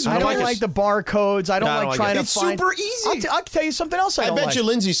 things. I don't like the barcodes. I don't like trying to find. It's super easy. I'll tell you something else I don't bet like. you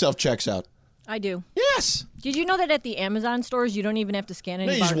Lindsay self-checks out. I do. Yes. Did you know that at the Amazon stores, you don't even have to scan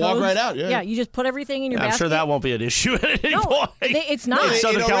any barcodes? You just walk right out, yeah. Yeah, you just put everything in your basket. I'm sure that won't be an issue at any No, point. it's not. In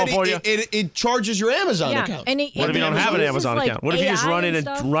Southern California. It charges your Amazon account. And what if you don't have an Amazon account? What if you just run in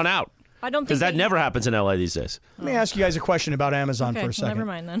and run out? I don't think because that never happens in LA these days. Let me ask you guys a question about Amazon for a second. Never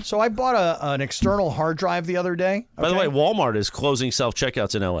mind then. So I bought an external hard drive the other day. By the way, Walmart is closing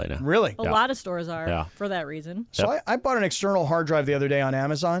self-checkouts in LA now. Really? A lot of stores are for that reason. So I bought an external hard drive the other day on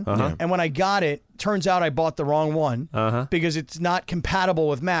Amazon, and when I got it, turns out I bought the wrong one because it's not compatible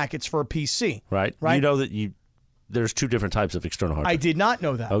with Mac. It's for a PC. Right. You know that there's 2 different types of external hard drive. I did not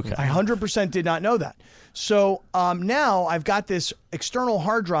know that. Okay. I 100% did not know that. So now I've got this external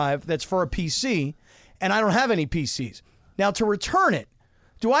hard drive that's for a PC, and I don't have any PCs. Now, to return it,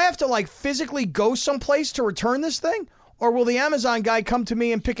 do I have to physically go someplace to return this thing? Or will the Amazon guy come to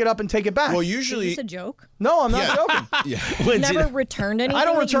me and pick it up and take it back? Well, usually... Is this a joke? No, I'm not joking. You never returned anything I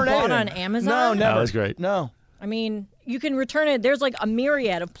don't that return you bought anything. on Amazon? No, never. That was great. No. I mean, you can return it. There's a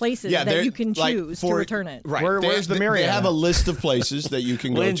myriad of places that you can choose to return it. Right. Where's the myriad? They have a list of places that you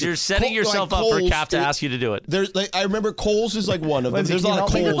can go Lindsay, to. you're setting yourself up for Cap to ask you to do it. There's, I remember Kohl's is one of them. Lindsay, There's a lot of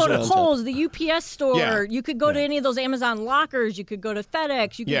Kohl's You could go to around Kohl's, the UPS store. Yeah. You could go to any of those Amazon lockers. You could go to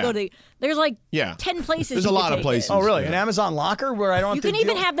FedEx. You could go to... There's 10 places. There's a lot of places. Oh, really? An Amazon locker where I don't You have can to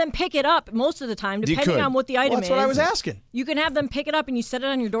even have them pick it up most of the time, depending on what the item is. That's what I was asking. You can have them pick it up and you set it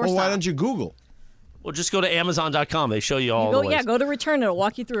on your doorstep. Well, why don't you Google? Well, just go to Amazon.com. They show you all the ways. Go to return. It'll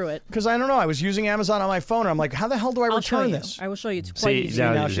walk you through it. Because I don't know. I was using Amazon on my phone. And I'm like, how the hell do I I'll show return you. this? I will show you. It's quite easy.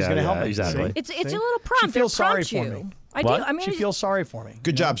 Now she's going to help me. Exactly. It's a little prompt. She feels It sorry prompts for you. me. I What? do. I mean, She feels sorry for me.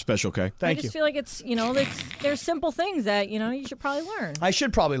 Good job, Special K. Thank I you. just feel like it's there's simple things that you should probably learn. I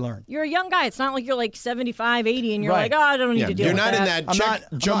should probably learn. You're a young guy. It's not like you're 75, 80, and you're Right. like, I don't need to deal You're with not that. in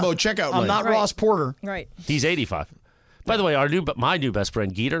that jumbo checkout line. I'm not Right. Ross Porter. Right. He's 85. By the way, my new best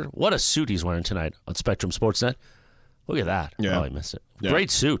friend, Geeter, what a suit he's wearing tonight on Spectrum Sportsnet. Look at that. Yeah. Oh, I missed it. Yeah. Great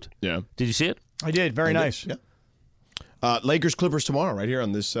suit. Yeah. Did you see it? I did. Very nice. Yeah. Lakers Clippers tomorrow, right here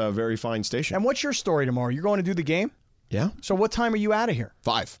on this very fine station. And what's your story tomorrow? You're going to do the game? Yeah. So what time are you out of here?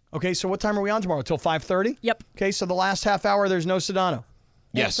 5. Okay, so what time are we on tomorrow? Till 5:30? Yep. Okay, so the last half hour, there's no Sedano.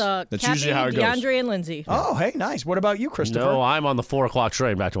 Yes. It's, That's Cappy, usually how it goes. DeAndre, and Lindsay. Oh, hey, nice. What about you, Christopher? No, I'm on the 4 o'clock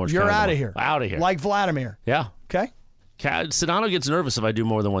train back to Orange You're County out of tomorrow. here. Out of here. Like Vladimir. Yeah. Okay. Sedano gets nervous if I do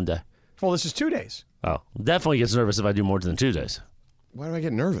more than one day. Well, this is 2 days. Oh, definitely gets nervous if I do more than 2 days. Why do I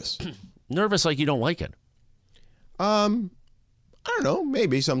get nervous? Nervous like you don't like it. I don't know.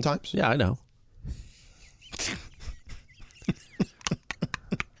 Maybe sometimes. Yeah, I know.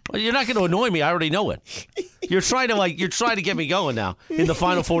 Well, you're not going to annoy me. I already know it. You're trying to get me going now in the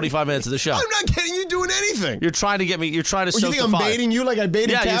final 45 minutes of the show. I'm not getting you doing anything. You're trying to get me. You're trying to Well, soak you think the I'm fire. baiting you like I baited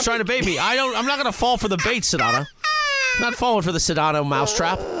Yeah, Cappy? you're trying to bait me. I'm not going to fall for the bait, Sedano. Not falling for the Sedano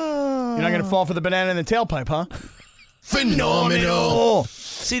mousetrap. You're not going to fall for the banana in the tailpipe, huh? Phenomenal.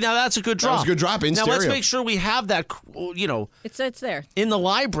 See, now that's a good drop. That was a good drop in now stereo. let's make sure we have that, It's there. in the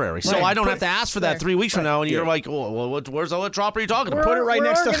library, so Right. I don't have to ask for that there. 3 weeks from now. And you're like, oh, well, where's all that drop? Are you talking about? Put it right We're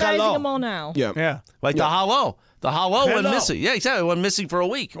next to organizing hello. them all now. Yeah. Yeah. Like the hello. The hello went Hello. missing. Yeah, exactly. It went missing for a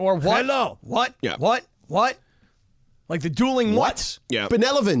week. Or what? Hello. What? Yeah. What? Like the dueling whats? Yeah.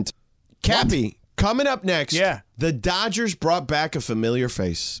 Benevolent. Cappy. Coming up next. Yeah. The Dodgers brought back a familiar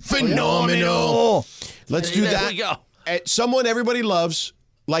face. Phenomenal. Let's do There that. we go. Someone everybody loves,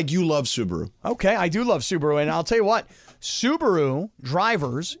 like you love Subaru. Okay, I do love Subaru, and I'll tell you what, Subaru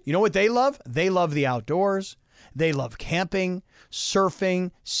drivers, you know what they love? They love the outdoors. They love camping.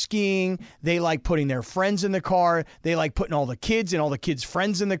 surfing, skiing. They like putting their friends in the car. They like putting all the kids and all the kids'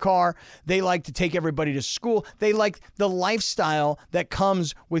 friends in the car. They like to take everybody to school. They like the lifestyle that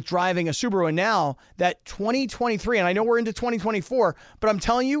comes with driving a Subaru. And now that 2023, and I know we're into 2024, but I'm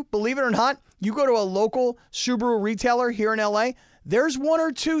telling you, believe it or not, you go to a local Subaru retailer here in LA, there's one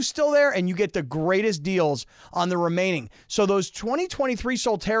or two still there, and you get the greatest deals on the remaining. So those 2023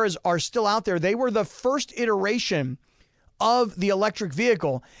 Solterras are still out there. They were the first iteration of the electric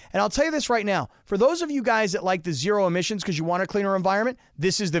vehicle. And I'll tell you this right now, for those of you guys that like the zero emissions because you want a cleaner environment,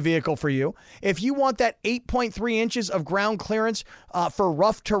 this is the vehicle for you. If you want that 8.3 inches of ground clearance for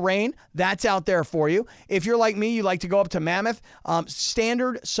rough terrain, that's out there for you. If you're like me, you like to go up to Mammoth,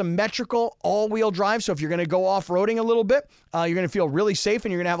 standard symmetrical all-wheel drive. So if you're going to go off-roading a little bit, you're going to feel really safe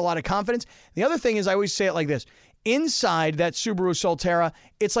and you're going to have a lot of confidence. The other thing is, I always say it like this. Inside that Subaru Solterra,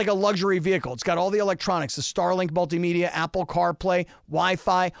 it's like a luxury vehicle. It's got all the electronics, the Starlink multimedia, Apple CarPlay,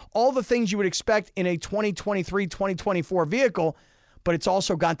 Wi-Fi, all the things you would expect in a 2023, 2024 vehicle, but it's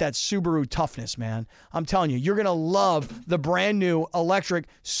also got that Subaru toughness, man. I'm telling you, you're going to love the brand new electric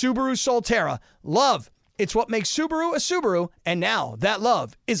Subaru Solterra. Love. It's what makes Subaru a Subaru, and now that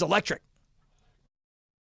love is electric.